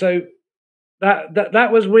 Yeah, so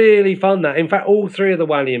that was really fun. That, in fact, all three of the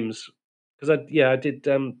Walliams, because I did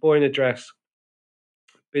Boy in a Dress,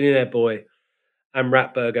 Billionaire Boy, and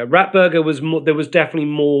Ratburger. Ratburger was more. There was definitely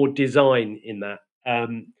more design in that.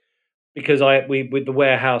 Because with the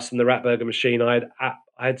warehouse and the Ratburger machine, I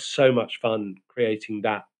had so much fun creating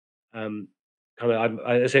that. Kind of, I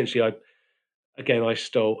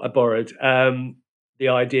borrowed the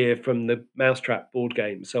idea from the Mousetrap board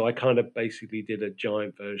game, so I kind of basically did a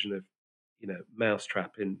giant version of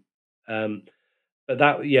Mousetrap in. But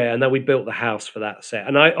and then we built the house for that set,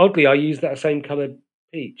 and I used that same coloured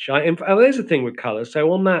peach. There's a thing with colour.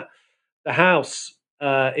 So on the house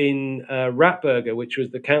in Ratburger, which was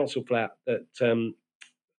the council flat that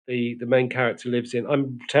the main character lives in.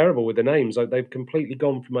 I'm terrible with the names; they've completely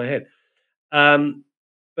gone from my head.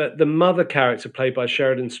 But the mother character, played by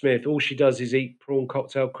Sheridan Smith, all she does is eat prawn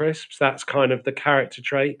cocktail crisps. That's kind of the character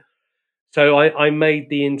trait. So I made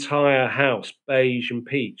the entire house beige and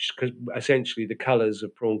peach, because essentially the colours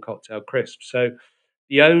of prawn cocktail crisps. So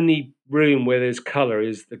the only room where there's colour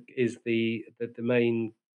is the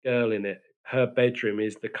main girl in it. Her bedroom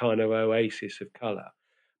is the kind of oasis of colour,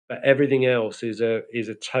 but everything else is a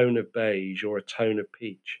tone of beige or a tone of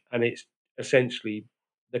peach, and it's essentially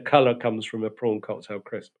the colour comes from a prawn cocktail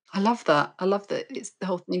crisp. I love that. I love that the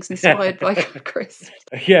whole thing's inspired by Chris.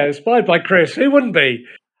 Yeah, inspired by Chris. Who wouldn't be?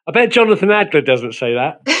 I bet Jonathan Adler doesn't say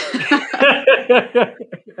that.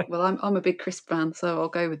 Well, I'm a big Chris fan, so I'll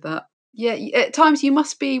go with that. Yeah, at times you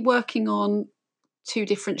must be working on two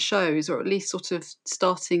different shows, or at least sort of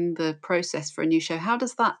starting the process for a new show. How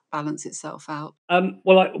does that balance itself out?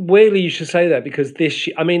 Well, weirdly, you should say that, because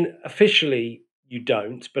officially you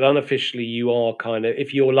don't, but unofficially you are kind of.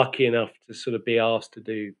 If you're lucky enough to sort of be asked to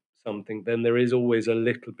do something, then there is always a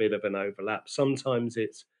little bit of an overlap. Sometimes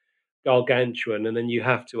it's gargantuan, and then you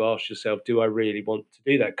have to ask yourself, do I really want to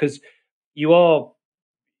do that? Because you are,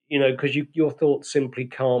 because your thoughts simply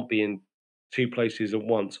can't be in two places at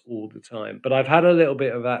once all the time. But I've had a little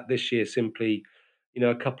bit of that this year, simply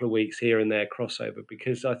a couple of weeks here and there crossover,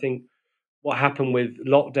 because I think what happened with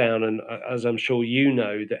lockdown, and as I'm sure you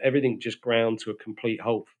know, that everything just ground to a complete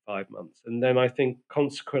halt for 5 months. And then I think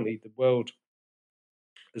consequently the world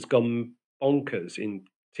has gone bonkers in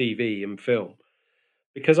TV and film,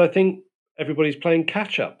 because I think everybody's playing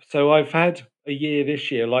catch up. So I've had a year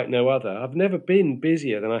this year like no other. I've never been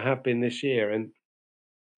busier than I have been this year. And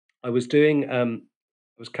I was I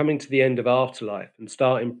was coming to the end of Afterlife and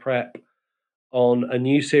starting prep on a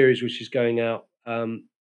new series which is going out,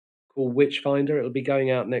 called Witchfinder. It'll be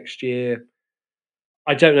going out next year.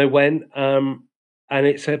 I don't know when. And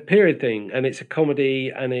it's a period thing, and it's a comedy,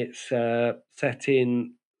 and it's set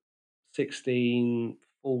in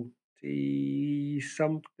 1640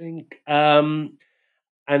 something. And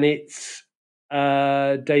it's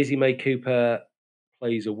Daisy May Cooper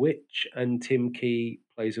plays a witch, and Tim Key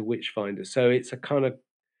plays a witchfinder. So it's a kind of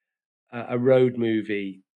a road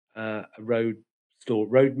movie, road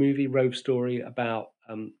story about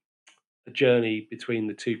a journey between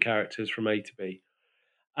the two characters from A to B.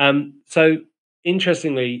 So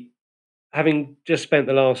interestingly, having just spent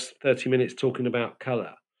the last 30 minutes talking about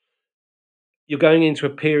colour, you're going into a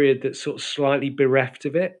period that's sort of slightly bereft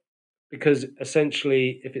of it, because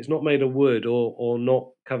essentially, if it's not made of wood or not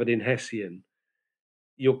covered in hessian,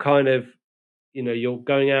 you're kind of, you're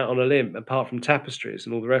going out on a limb, apart from tapestries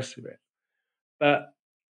and all the rest of it. But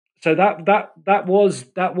so that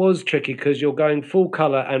was tricky, because you're going full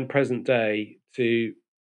color and present day to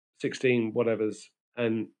 16 whatevers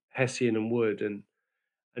and hessian and wood, and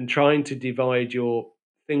trying to divide your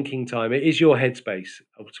thinking time. It is your headspace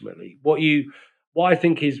ultimately. What I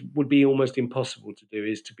think would be almost impossible to do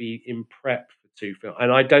is to be in prep for two films,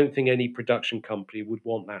 and I don't think any production company would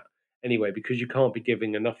want that anyway, because you can't be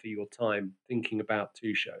giving enough of your time thinking about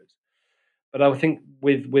two shows. But I think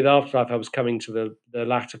with Afterlife, I was coming to the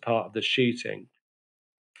latter part of the shooting,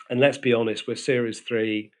 and let's be honest, we're series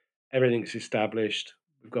three, everything's established.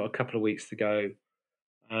 We've got a couple of weeks to go,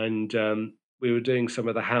 and we were doing some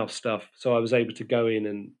of the house stuff. So I was able to go in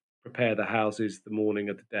and prepare the houses the morning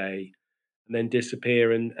of the day, and then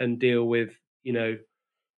disappear and deal with the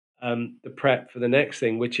prep for the next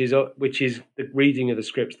thing, which is the reading of the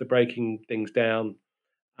scripts, the breaking things down,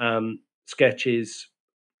 sketches,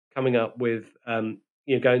 coming up with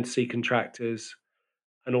going to see contractors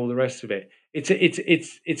and all the rest of it.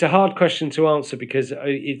 It's a hard question to answer, because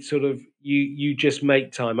it's sort of you just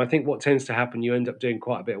make time. I think what tends to happen, you end up doing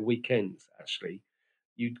quite a bit of weekends actually.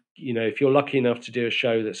 If you're lucky enough to do a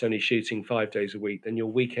show that's only shooting 5 days a week, then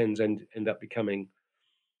your weekends end up becoming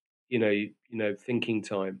thinking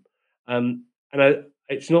time.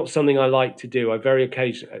 It's not something I like to do. I very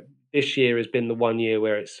occasionally, this year has been the one year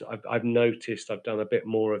where I've noticed I've done a bit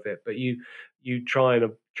more of it, but you try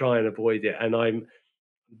and avoid it. And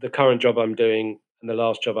the current job I'm doing, and the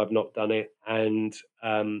last job I've not done it, and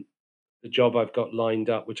the job I've got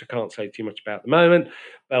lined up, which I can't say too much about at the moment,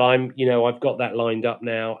 but I've got that lined up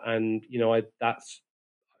now, and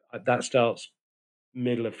that starts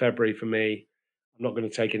middle of February for me. I'm not going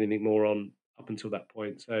to take anything more on up until that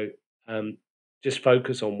point. So just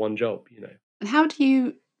focus on one job. And how do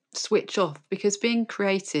you switch off? Because being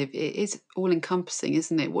creative, it is all encompassing,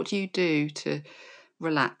 isn't it? What do you do to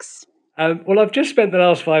relax? Well, I've just spent the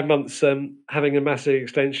last 5 months having a massive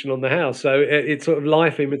extension on the house, so it's sort of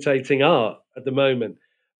life imitating art at the moment.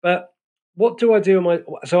 But what do I do in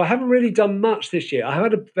So I haven't really done much this year. I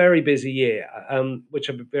had a very busy year, which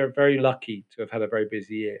I'm very, very lucky to have had a very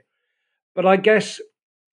busy year. But I guess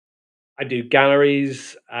I do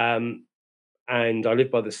galleries, and I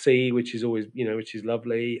live by the sea, which is always, which is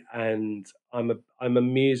lovely. And I'm a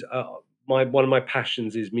music. My One of my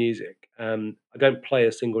passions is music. I don't play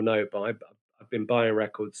a single note, but I've been buying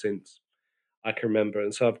records since I can remember,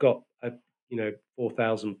 and so I've got a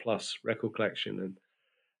 4,000 plus record collection,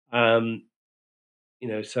 and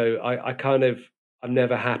so I kind of, I'm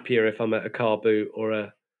never happier if I'm at a car boot or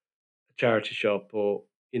a charity shop, or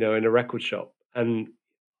in a record shop. And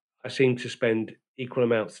I seem to spend equal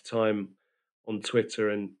amounts of time on Twitter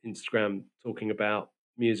and Instagram talking about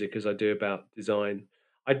music as I do about design.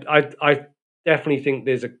 I definitely think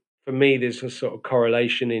for me there's a sort of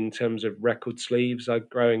correlation in terms of record sleeves.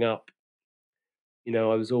 Growing up,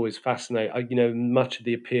 I was always fascinated. Much of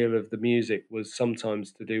the appeal of the music was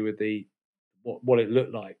sometimes to do with the what it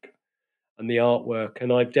looked like and the artwork,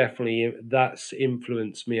 and that's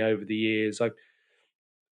influenced me over the years.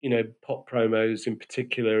 Pop promos in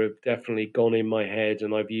particular have definitely gone in my head,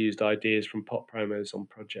 and I've used ideas from pop promos on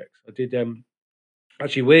projects. I did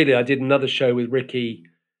actually, weirdly, I did another show with Ricky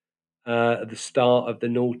at the start of the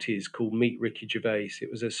noughties called Meet Ricky Gervais. It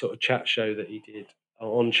was a sort of chat show that he did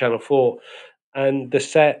on Channel 4, and the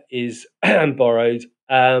set is borrowed,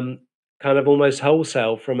 kind of almost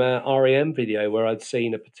wholesale from a REM video where I'd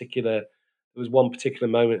seen a particular. There was one particular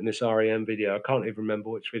moment in this REM video. I can't even remember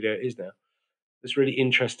which video it is now. This really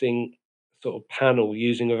interesting sort of panel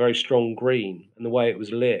using a very strong green and the way it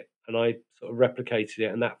was lit, and I sort of replicated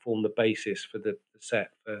it, and that formed the basis for the set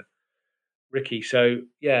for Ricky. So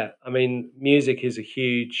yeah, I mean, music is a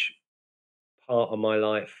huge part of my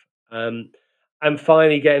life. I'm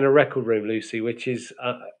finally getting a record room, Lucy, which is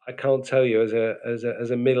I can't tell you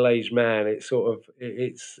as a middle aged man, it's sort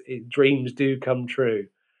of dreams do come true.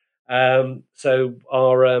 So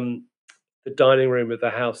our the dining room of the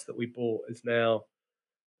house that we bought is now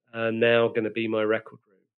going to be my record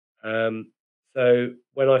room. So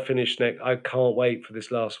when I finish next, I can't wait for this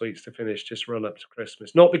last week's to finish. Just run up to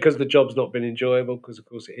Christmas, not because the job's not been enjoyable, because of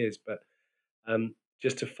course it is, but um,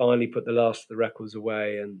 just to finally put the last of the records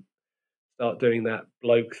away and start doing that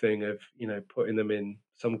bloke thing of putting them in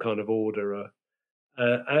some kind of order,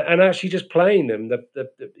 and actually just playing them.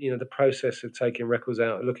 The process of taking records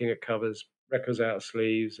out, looking at covers, records out of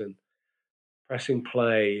sleeves, and pressing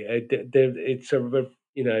play. It's a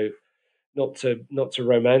you know not to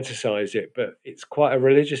romanticize it, but it's quite a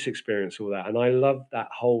religious experience, all that, and I love that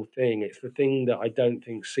whole thing. It's the thing that I don't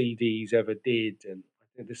think CDs ever did, and I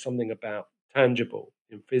think there's something about tangible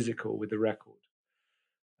and physical with the record.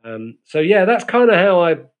 So yeah, that's kind of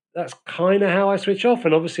how I switch off,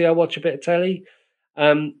 and obviously I watch a bit of telly.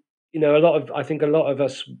 Um, I think a lot of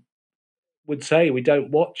us would say we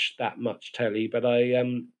don't watch that much telly, but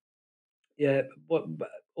yeah,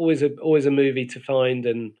 always a movie to find,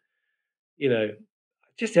 and you know,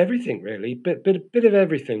 just everything really, bit of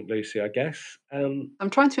everything, Lucy, I guess. I'm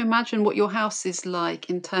trying to imagine what your house is like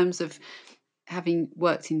in terms of having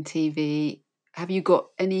worked in TV. Have you got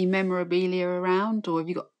any memorabilia around, or have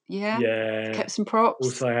you got, yeah, Yeah, kept some of course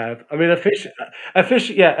props? I have. I mean,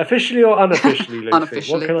 yeah, officially or unofficially, Lucy. What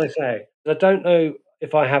Unofficially. can I say? I don't know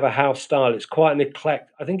if I have a house style. It's quite an eclectic.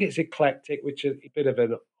 I think it's eclectic, which is a bit of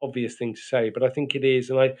an obvious thing to say, but I think it is.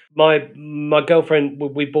 And my girlfriend,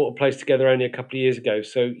 we bought a place together only a couple of years ago,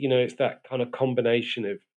 so it's that kind of combination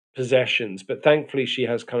of possessions. But thankfully, she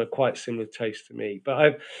has kind of quite similar taste to me.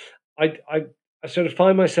 But I, I, I sort of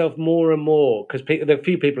find myself more and more because there are a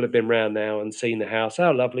few people have been round now and seen the house. Oh,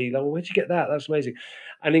 lovely! Like, well, where'd you get that? That's amazing.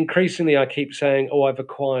 And increasingly, I keep saying, "Oh, I've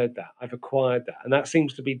acquired that. I've acquired that," and that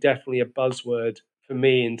seems to be definitely a buzzword for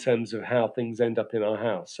me in terms of how things end up in our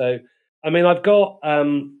house. So, I mean, I've got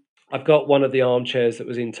one of the armchairs that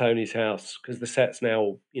was in Tony's house because the set's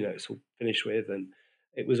now, it's all finished with, and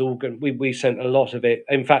it was all good. We sent a lot of it.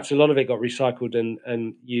 In fact, a lot of it got recycled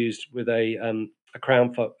and used with a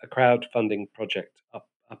crowdfunding project up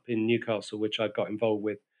in Newcastle, which I got involved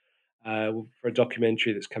with for a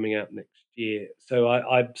documentary that's coming out next year. So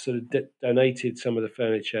I sort of donated some of the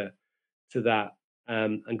furniture to that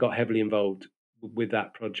and got heavily involved with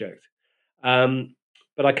that project. Um,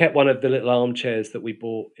 but I kept one of the little armchairs that we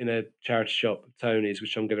bought in a charity shop, Tony's,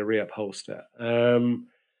 which I'm going to reupholster.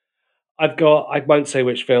 I won't say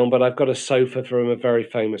which film, but I've got a sofa from a very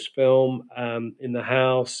famous film in the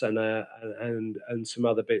house, and some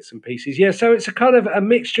other bits and pieces. Yeah, so it's a kind of a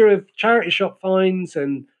mixture of charity shop finds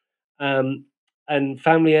um, and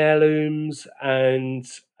family heirlooms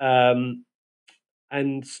um,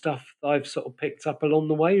 and stuff that I've sort of picked up along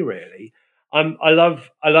the way. Really, I love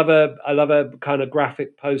a kind of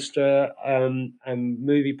graphic poster and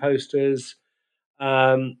movie posters.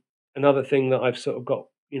 Um, Another thing that I've sort of got,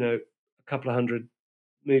 a couple of hundred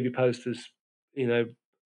movie posters, you know,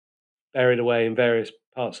 buried away in various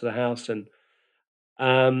parts of the house, and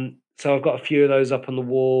so I've got a few of those up on the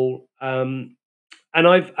wall. And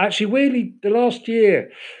I've actually weirdly the last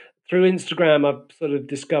year through Instagram, I've sort of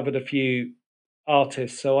discovered a few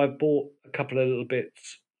artists. So I bought a couple of little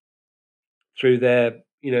bits through their,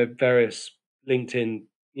 various LinkedIn.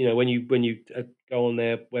 When you go on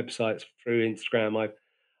their websites through Instagram,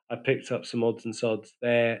 I picked up some odds and sods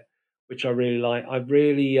there, which I really like. I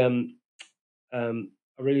really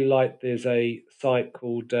like. There's a site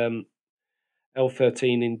called L13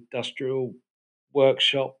 Industrial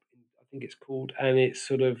Workshop, I think it's called, and it's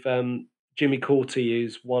sort of Jimmy Corti,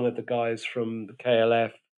 who's one of the guys from the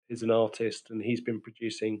KLF, is an artist, and he's been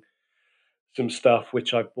producing some stuff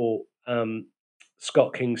which I bought.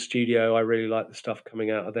 Scott King's studio, I really like the stuff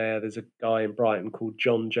coming out of there. There's a guy in Brighton called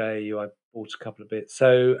John Jay who I bought a couple of bits.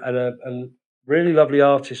 So, and a really lovely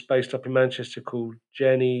artist based up in Manchester called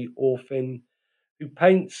Jenny Orphin, who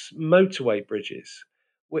paints motorway bridges.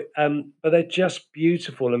 But they're just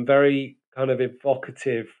beautiful and very kind of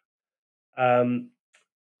evocative. Um,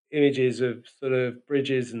 images of sort of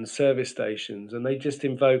bridges and service stations, and they just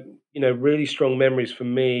invoke, really strong memories for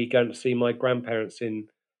me going to see my grandparents in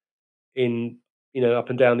up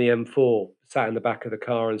and down the M4, sat in the back of the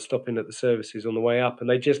car and stopping at the services on the way up, and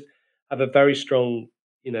they just have a very strong,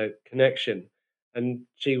 connection. And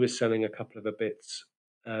she was selling a couple of her bits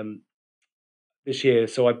um, this year,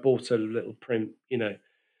 so I bought a little print,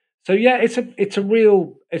 So yeah, it's a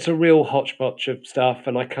real hodgepodge of stuff,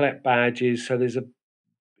 and I collect badges. So there's a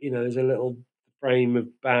little frame of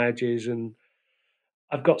badges, and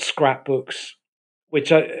I've got scrapbooks, which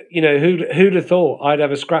who'd have thought I'd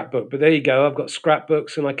have a scrapbook? But there you go. I've got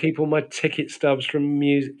scrapbooks, and I keep all my ticket stubs from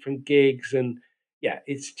music, from gigs, and yeah,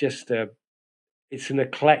 it's an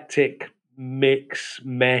eclectic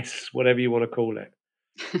mess, whatever you want to call it.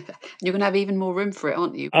 You're going to have even more room for it,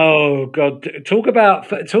 aren't you? Oh God, talk about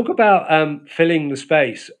filling the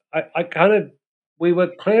space. I kind of we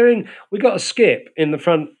were clearing. We got a skip in the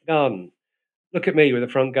front garden. Look at me with the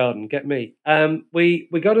front garden. Get me. We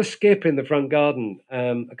got a skip in the front garden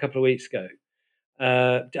a couple of weeks ago.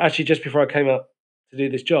 Actually, just before I came up to do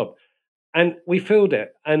this job, and we filled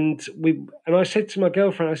it. And I said to my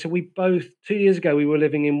girlfriend, I said, we both 2 years ago we were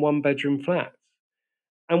living in one bedroom flats,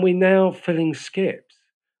 and we're now filling skips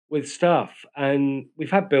with stuff. And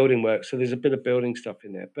we've had building work, so there's a bit of building stuff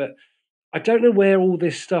in there, but I don't know where all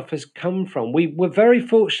this stuff has come from. We were very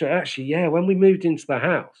fortunate, actually. Yeah, when we moved into the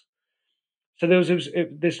house, so there was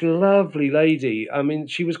this lovely lady. I mean,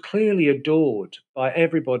 she was clearly adored by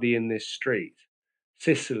everybody in this street.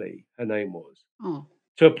 Cicely, her name was. Oh,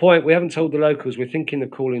 To a point, we haven't told the locals. We're thinking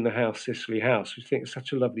of calling the house Cicely House. We think it's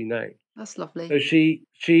such a lovely name. that's lovely. So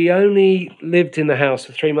she only lived in the house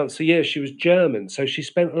for 3 months a year. She was German, so she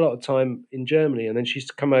spent a lot of time in Germany, and then she used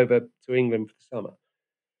to come over to England for the summer.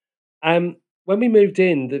 When we moved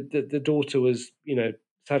in, the daughter was,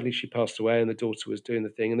 sadly she passed away, and the daughter was doing the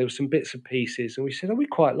thing, and there were some bits and pieces, and we said, oh, we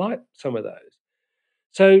quite like some of those.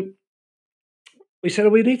 So we said, oh,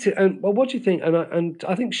 we need to, and well, what do you think? And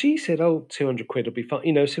I think she said, oh, 200 quid will be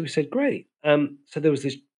fine, So we said, great. So there was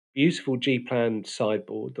this beautiful G plan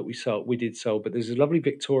sideboard that we did sell, but there's a lovely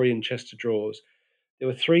Victorian chest of drawers. There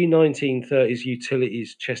were three 1930s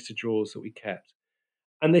utilities chest of drawers that we kept,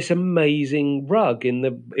 and this amazing rug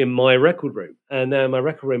in my record room, and my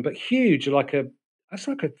record room, but huge, that's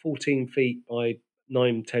like a 14 feet by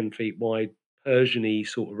 9-10 feet wide Persian-y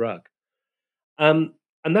sort of rug.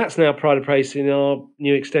 And that's now pride of place in our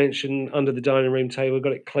new extension under the dining room table.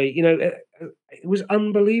 Got it clean. It was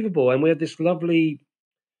unbelievable, and we had this lovely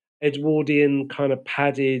Edwardian kind of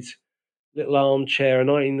padded little armchair, a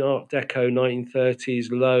 19 Art Deco 1930s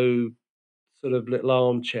low sort of little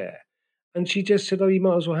armchair. And she just said, "Oh, you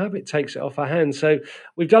might as well have it." Takes it off her hands. So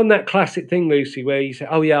we've done that classic thing, Lucy, where you say,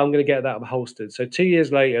 "Oh yeah, I'm going to get that upholstered." So 2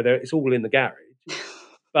 years later, it's all in the garage,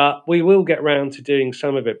 but we will get round to doing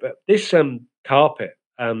some of it. But this carpet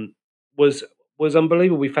was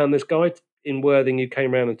unbelievable. We found this guy in Worthing who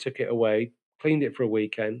came around and took it away, cleaned it for a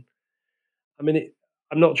weekend. I mean,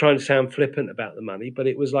 I'm not trying to sound flippant about the money, but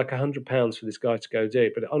it was like £100 for this guy to go do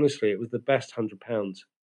it. But honestly, it was the best £100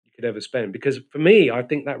 you could ever spend, because for me, I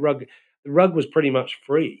think the rug was pretty much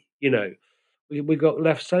free. We got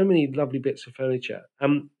left so many lovely bits of furniture.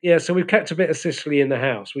 Yeah, so we've kept a bit of Sicily in the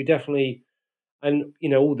house. We definitely, and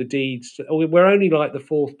all the deeds. We're only like the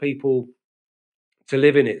fourth people to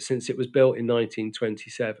live in it since it was built in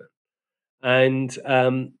 1927, and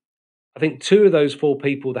I think two of those four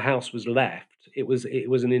people, the house was left. It was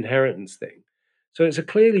an inheritance thing, so it's a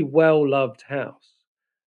clearly well loved house,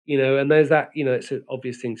 And there's that, it's an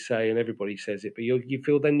obvious thing to say, and everybody says it, but you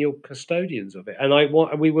feel then you're custodians of it. And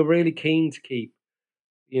we were really keen to keep,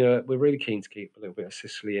 we're really keen to keep a little bit of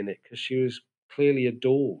Sicily in it because she was clearly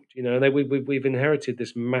adored, And we've inherited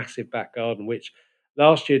this massive back garden, which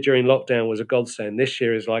last year during lockdown was a godsend. This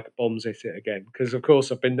year is like bombs hit it again because, of course,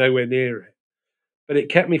 I've been nowhere near it. But it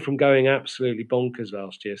kept me from going absolutely bonkers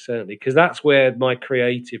last year, certainly, because that's where my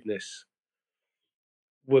creativeness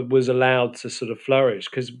was allowed to sort of flourish.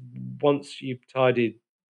 Because once you've tidied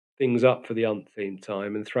things up for the umpteenth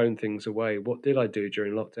time and thrown things away, what did I do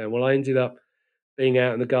during lockdown? Well, I ended up being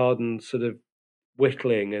out in the garden, sort of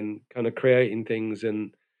whittling and kind of creating things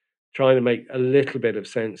and trying to make a little bit of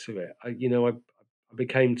sense of it. I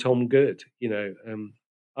became Tom Good.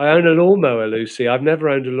 I own a lawnmower, Lucy. I've never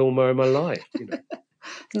owned a lawnmower in my life.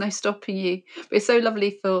 No stopping you. But it's so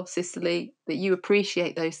lovely for Cicely that you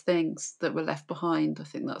appreciate those things that were left behind. I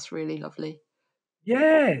think that's really lovely.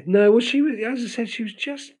 Yeah, no, well, she was, as I said, she was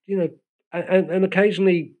just, and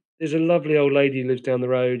occasionally there's a lovely old lady who lives down the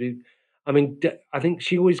road who I mean, I think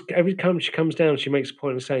she always, every time she comes down, she makes a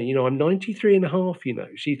point of saying, I'm 93 and a half,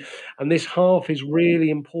 and this half is really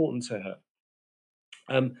important to her.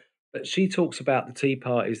 But she talks about the tea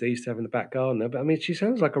parties they used to have in the back garden. But I mean, she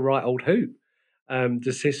sounds like a right old hoot,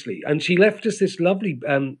 does Cicely. And she left us this lovely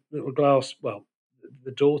little glass. Well,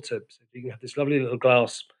 the daughter said you can have this lovely little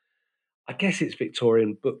glass. I guess it's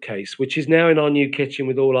Victorian bookcase, which is now in our new kitchen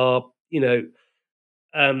with all our,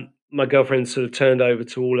 my girlfriend sort of turned over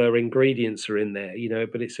to all her ingredients are in there,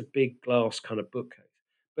 but it's a big glass kind of bookcase,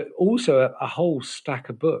 but also a whole stack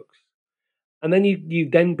of books. And then you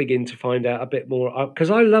then begin to find out a bit more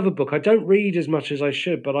because I love a book. I don't read as much as I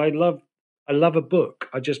should, but I love a book.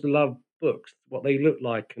 I just love books, what they look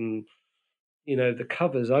like, and the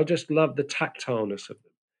covers. I just love the tactileness of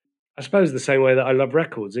them. I suppose the same way that I love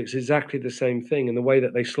records. It's exactly the same thing in the way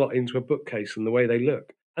that they slot into a bookcase and the way they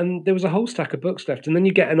look. And there was a whole stack of books left, and then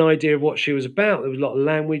you get an idea of what she was about. There was a lot of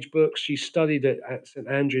language books. She studied at St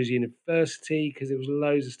Andrews University because there was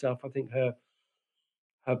loads of stuff. I think her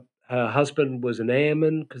her husband was an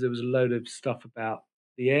airman because there was a load of stuff about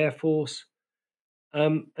the Air Force.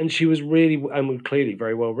 And she was really and clearly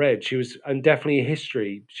very well read. She was and definitely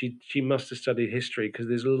history. She must have studied history because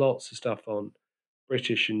there's lots of stuff on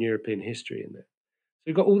British and European history in there. So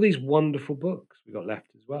we've got all these wonderful books we got left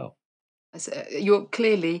as well. You're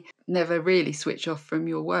clearly never really switch off from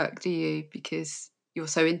your work, do you? Because you're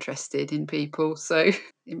so interested in people, so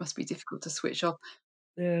it must be difficult to switch off.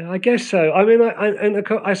 Yeah, I guess so. I mean,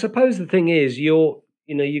 I suppose the thing is, you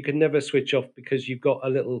can never switch off because you've got a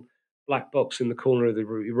little black box in the corner of the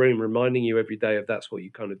room reminding you every day of that's what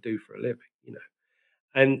you kind of do for a living.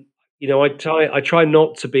 And I try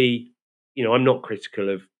not to be, I'm not critical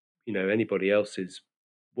of anybody else's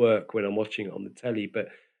work when I'm watching it on the telly, but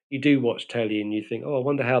you do watch telly and you think, oh, I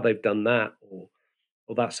wonder how they've done that, or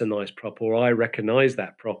that's a nice prop, or I recognise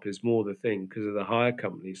that prop is more the thing because of the hire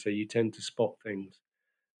company. So you tend to spot things.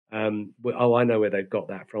 Oh, I know where they've got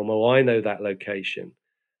that from. Oh, I know that location.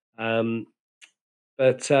 Um,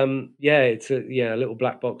 but yeah, it's a little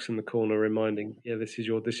black box in the corner reminding, yeah, this is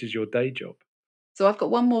your day job. So I've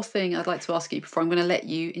got one more thing I'd like to ask you before I'm going to let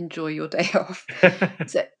you enjoy your day off.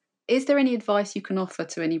 So, is there any advice you can offer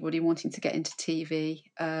to anybody wanting to get into TV?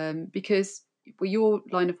 Because your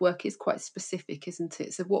line of work is quite specific, isn't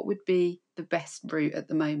it? So, what would be the best route at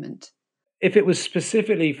the moment? If it was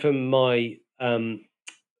specifically for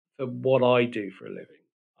for what I do for a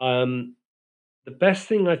living, the best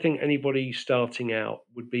thing I think anybody starting out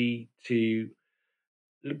would be to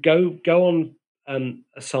go on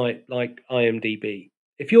a site like IMDb.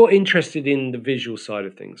 If you're interested in the visual side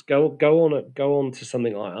of things, go on to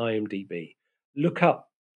something like IMDb. Look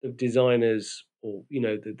up the designers or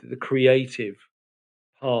the creative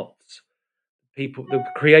parts, people, the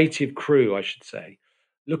creative crew, I should say.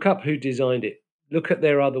 Look up who designed it. Look at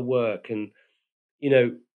their other work, and you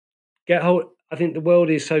know get hold. I think the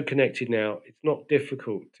world is so connected now. It's not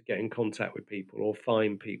difficult to get in contact with people or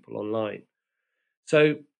find people online.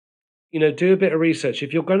 So do a bit of research.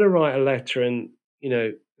 If you're going to write a letter and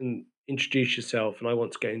introduce yourself, and I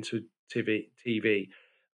want to get into TV,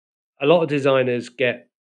 a lot of designers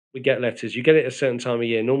we get letters. You get it at a certain time of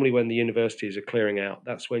year. Normally, when the universities are clearing out,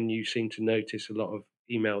 that's when you seem to notice a lot of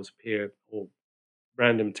emails appear or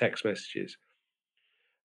random text messages.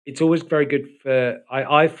 It's always very good for.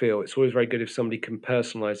 I feel it's always very good if somebody can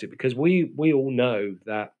personalize it because we all know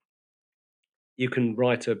that you can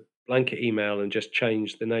write a blanket email and just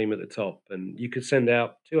change the name at the top, and you could send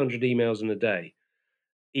out 200 emails in a day,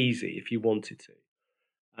 easy if you wanted to.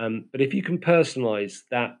 But if you can personalize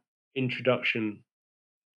that introduction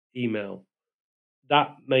email,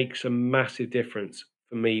 that makes a massive difference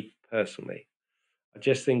for me personally. I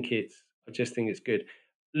just think it's good.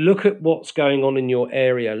 Look at what's going on in your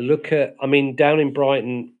area. I mean, down in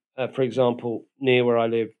Brighton, for example, near where I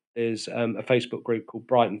live, there's a Facebook group called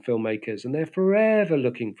Brighton Filmmakers, and they're forever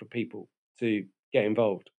looking for people to get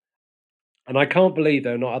involved. And I can't believe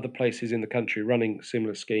there are not other places in the country running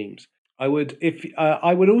similar schemes. I would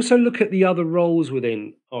also look at the other roles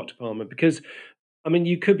within art department because, I mean,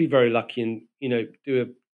 you could be very lucky and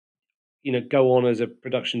do a go on as a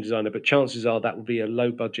production designer, but chances are that will be a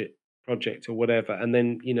low budget project or whatever. And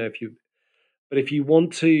then if you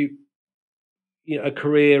want to, a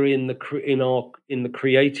career in the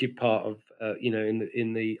creative part of,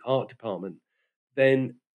 in the art department,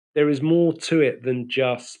 then there is more to it than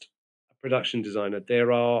just a production designer.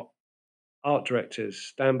 There are art directors,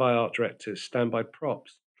 standby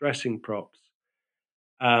props, dressing props,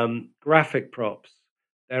 graphic props.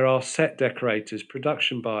 There are set decorators,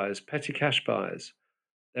 production buyers, petty cash buyers.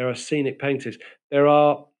 There are scenic painters. There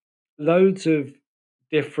are loads of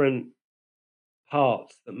different.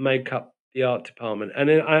 parts that make up the art department. And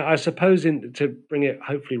then I suppose to bring it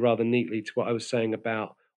hopefully rather neatly to what I was saying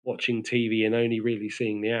about watching TV and only really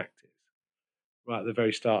seeing the actors right at the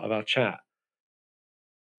very start of our chat.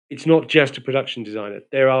 It's not just a production designer.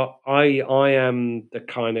 I am the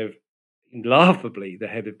kind of laughably the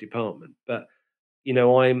head of department, but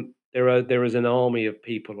there is an army of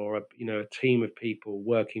people or a team of people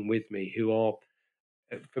working with me who are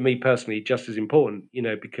for me personally just as important,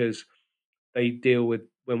 because they deal with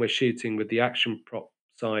when we're shooting with the action prop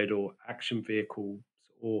side or action vehicles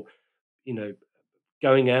or you know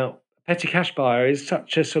going out. Petty cash buyer is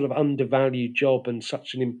such a sort of undervalued job and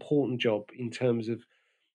such an important job in terms of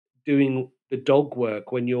doing the dog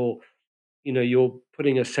work when you're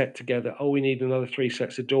putting a set together. Oh, we need another 3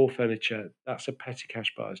 sets of door furniture. That's a petty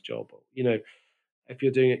cash buyer's job. If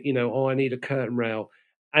you're doing it, oh, I need a curtain rail.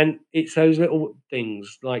 And it's those little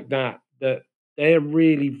things like that they're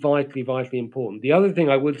really vitally, vitally important. The other thing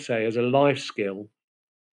I would say as a life skill,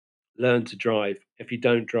 learn to drive. If you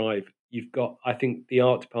don't drive, I think the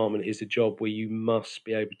art department is a job where you must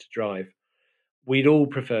be able to drive. We'd all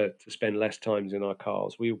prefer to spend less times in our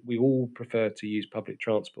cars. We all prefer to use public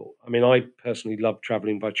transport. I mean, I personally love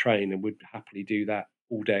traveling by train and would happily do that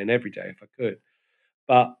all day and every day if I could.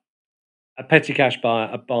 But a petty cash buyer,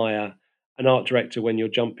 a buyer, an art director when you're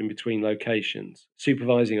jumping between locations,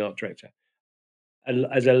 supervising art director,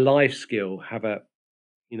 as a life skill, if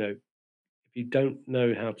you don't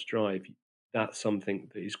know how to drive, that's something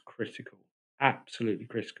that is critical, absolutely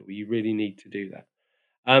critical. You really need to do that.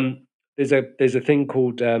 There's a thing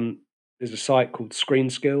called there's a site called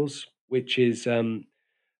Screen Skills, which is for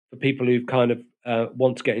people who kind of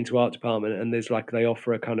want to get into art department, and they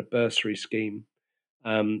offer a kind of bursary scheme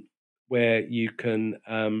um, where you can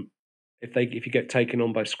if you get taken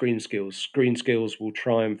on by Screen Skills will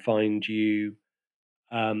try and find you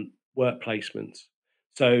work placements.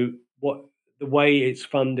 So what the way it's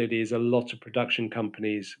funded is a lot of production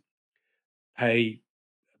companies pay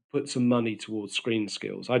put some money towards Screen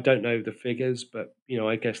Skills. I don't know the figures, but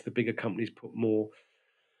I guess the bigger companies put more,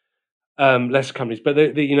 less companies. But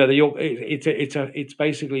it's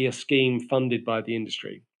basically a scheme funded by the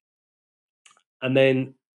industry, and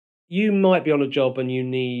then you might be on a job and you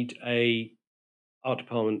need a art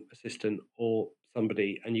department assistant or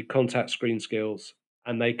somebody, and you contact Screen Skills,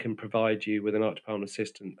 and they can provide you with an art department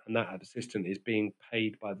assistant, and that assistant is being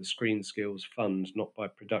paid by the Screen Skills fund, not by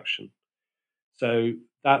production. So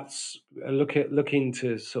that's look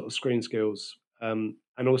into sort of Screen Skills, and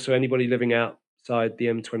also anybody living outside the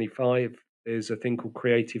M25. There's a thing called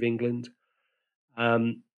Creative England,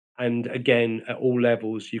 um, and again, at all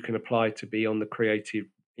levels, you can apply to be on the Creative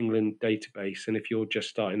England database. And if you're just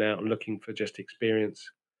starting out and looking for just experience,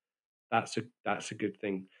 that's a good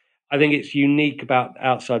thing. I think it's unique about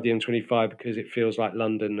outside the M25 because it feels like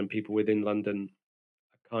London, and people within London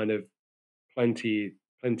are kind of plenty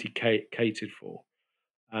catered for.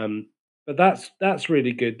 Um, but that's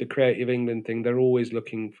really good. The Creative England thing, they're always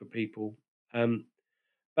looking for people.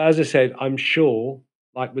 But as I said, I'm sure,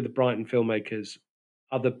 like with the Brighton filmmakers,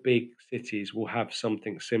 other big cities will have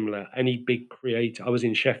something similar. Any big creator. I was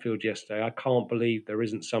in Sheffield yesterday. I can't believe there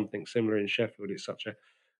isn't something similar in Sheffield. It's such a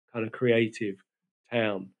kind of creative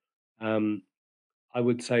town. Um, I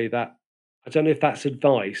would say that I don't know if that's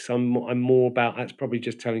advice. I'm more about that's probably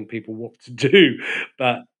just telling people what to do.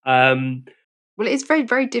 But Well, it's very,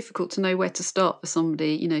 very difficult to know where to start for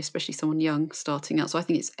somebody, especially someone young starting out. So I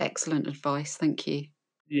think it's excellent advice. Thank you.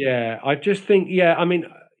 yeah, I just think I mean,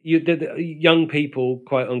 the young people,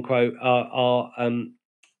 quote unquote, are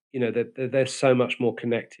they're so much more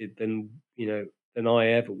connected than I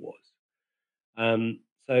ever was.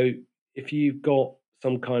 So if you've got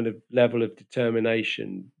some kind of level of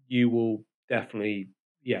determination, you will definitely,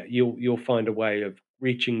 you'll find a way of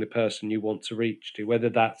reaching the person you want to reach to, whether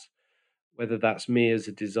that's me as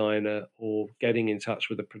a designer or getting in touch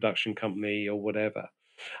with a production company or whatever.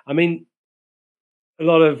 I mean, a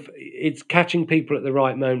lot of it's catching people at the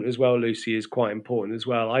right moment as well, Lucy, is quite important as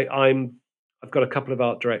well. I've got a couple of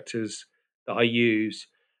art directors that I use,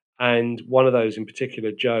 and one of those in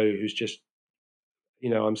particular, Joe, who's just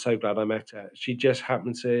I'm so glad I met her. She just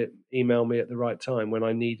happened to email me at the right time when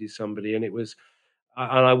I needed somebody, and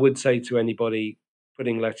I would say to anybody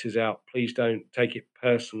putting letters out, please don't take it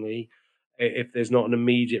personally if there's not an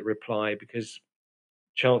immediate reply, because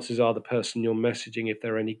chances are the person you're messaging, if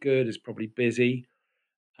they're any good, is probably busy.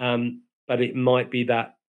 But it might be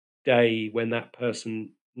that day when that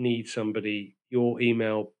person needs somebody, your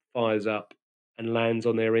email fires up and lands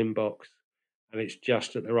on their inbox, and it's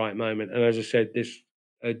just at the right moment. And as I said, this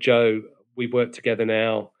Joe, we've worked together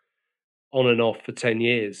now on and off for 10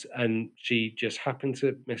 years. And she just happened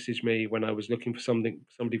to message me when I was looking for somebody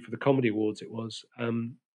for the Comedy Awards. It was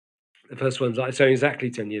the first ones, so exactly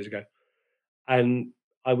 10 years ago. And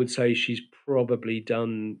I would say she's probably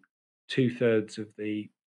done 2/3 of the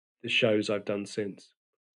shows I've done since.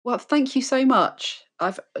 Well, thank you so much.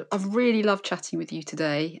 I've really loved chatting with you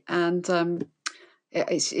today, and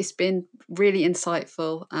it's been really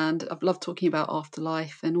insightful, and I've loved talking about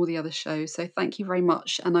Afterlife and all the other shows. So thank you very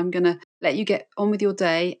much, and I'm going to let you get on with your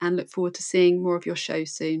day and look forward to seeing more of your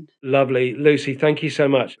shows soon. Lovely. Lucy, thank you so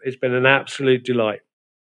much. It's been an absolute delight.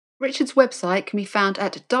 Richard's website can be found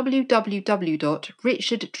at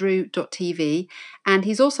www.richarddrew.tv, and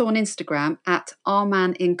he's also on Instagram at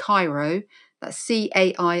ourmanincairo, that's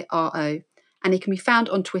Cairo, and he can be found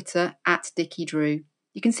on Twitter at Dickie Drew.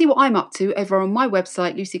 You can see what I'm up to over on my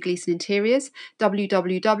website, Lucy Gleason Interiors,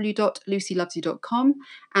 www.lucylovesyou.com,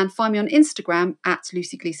 and find me on Instagram at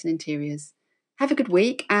Lucy Gleason Interiors. Have a good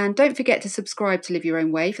week, and don't forget to subscribe to Live Your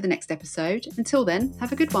Own Way for the next episode. Until then,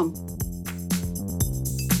 have a good one.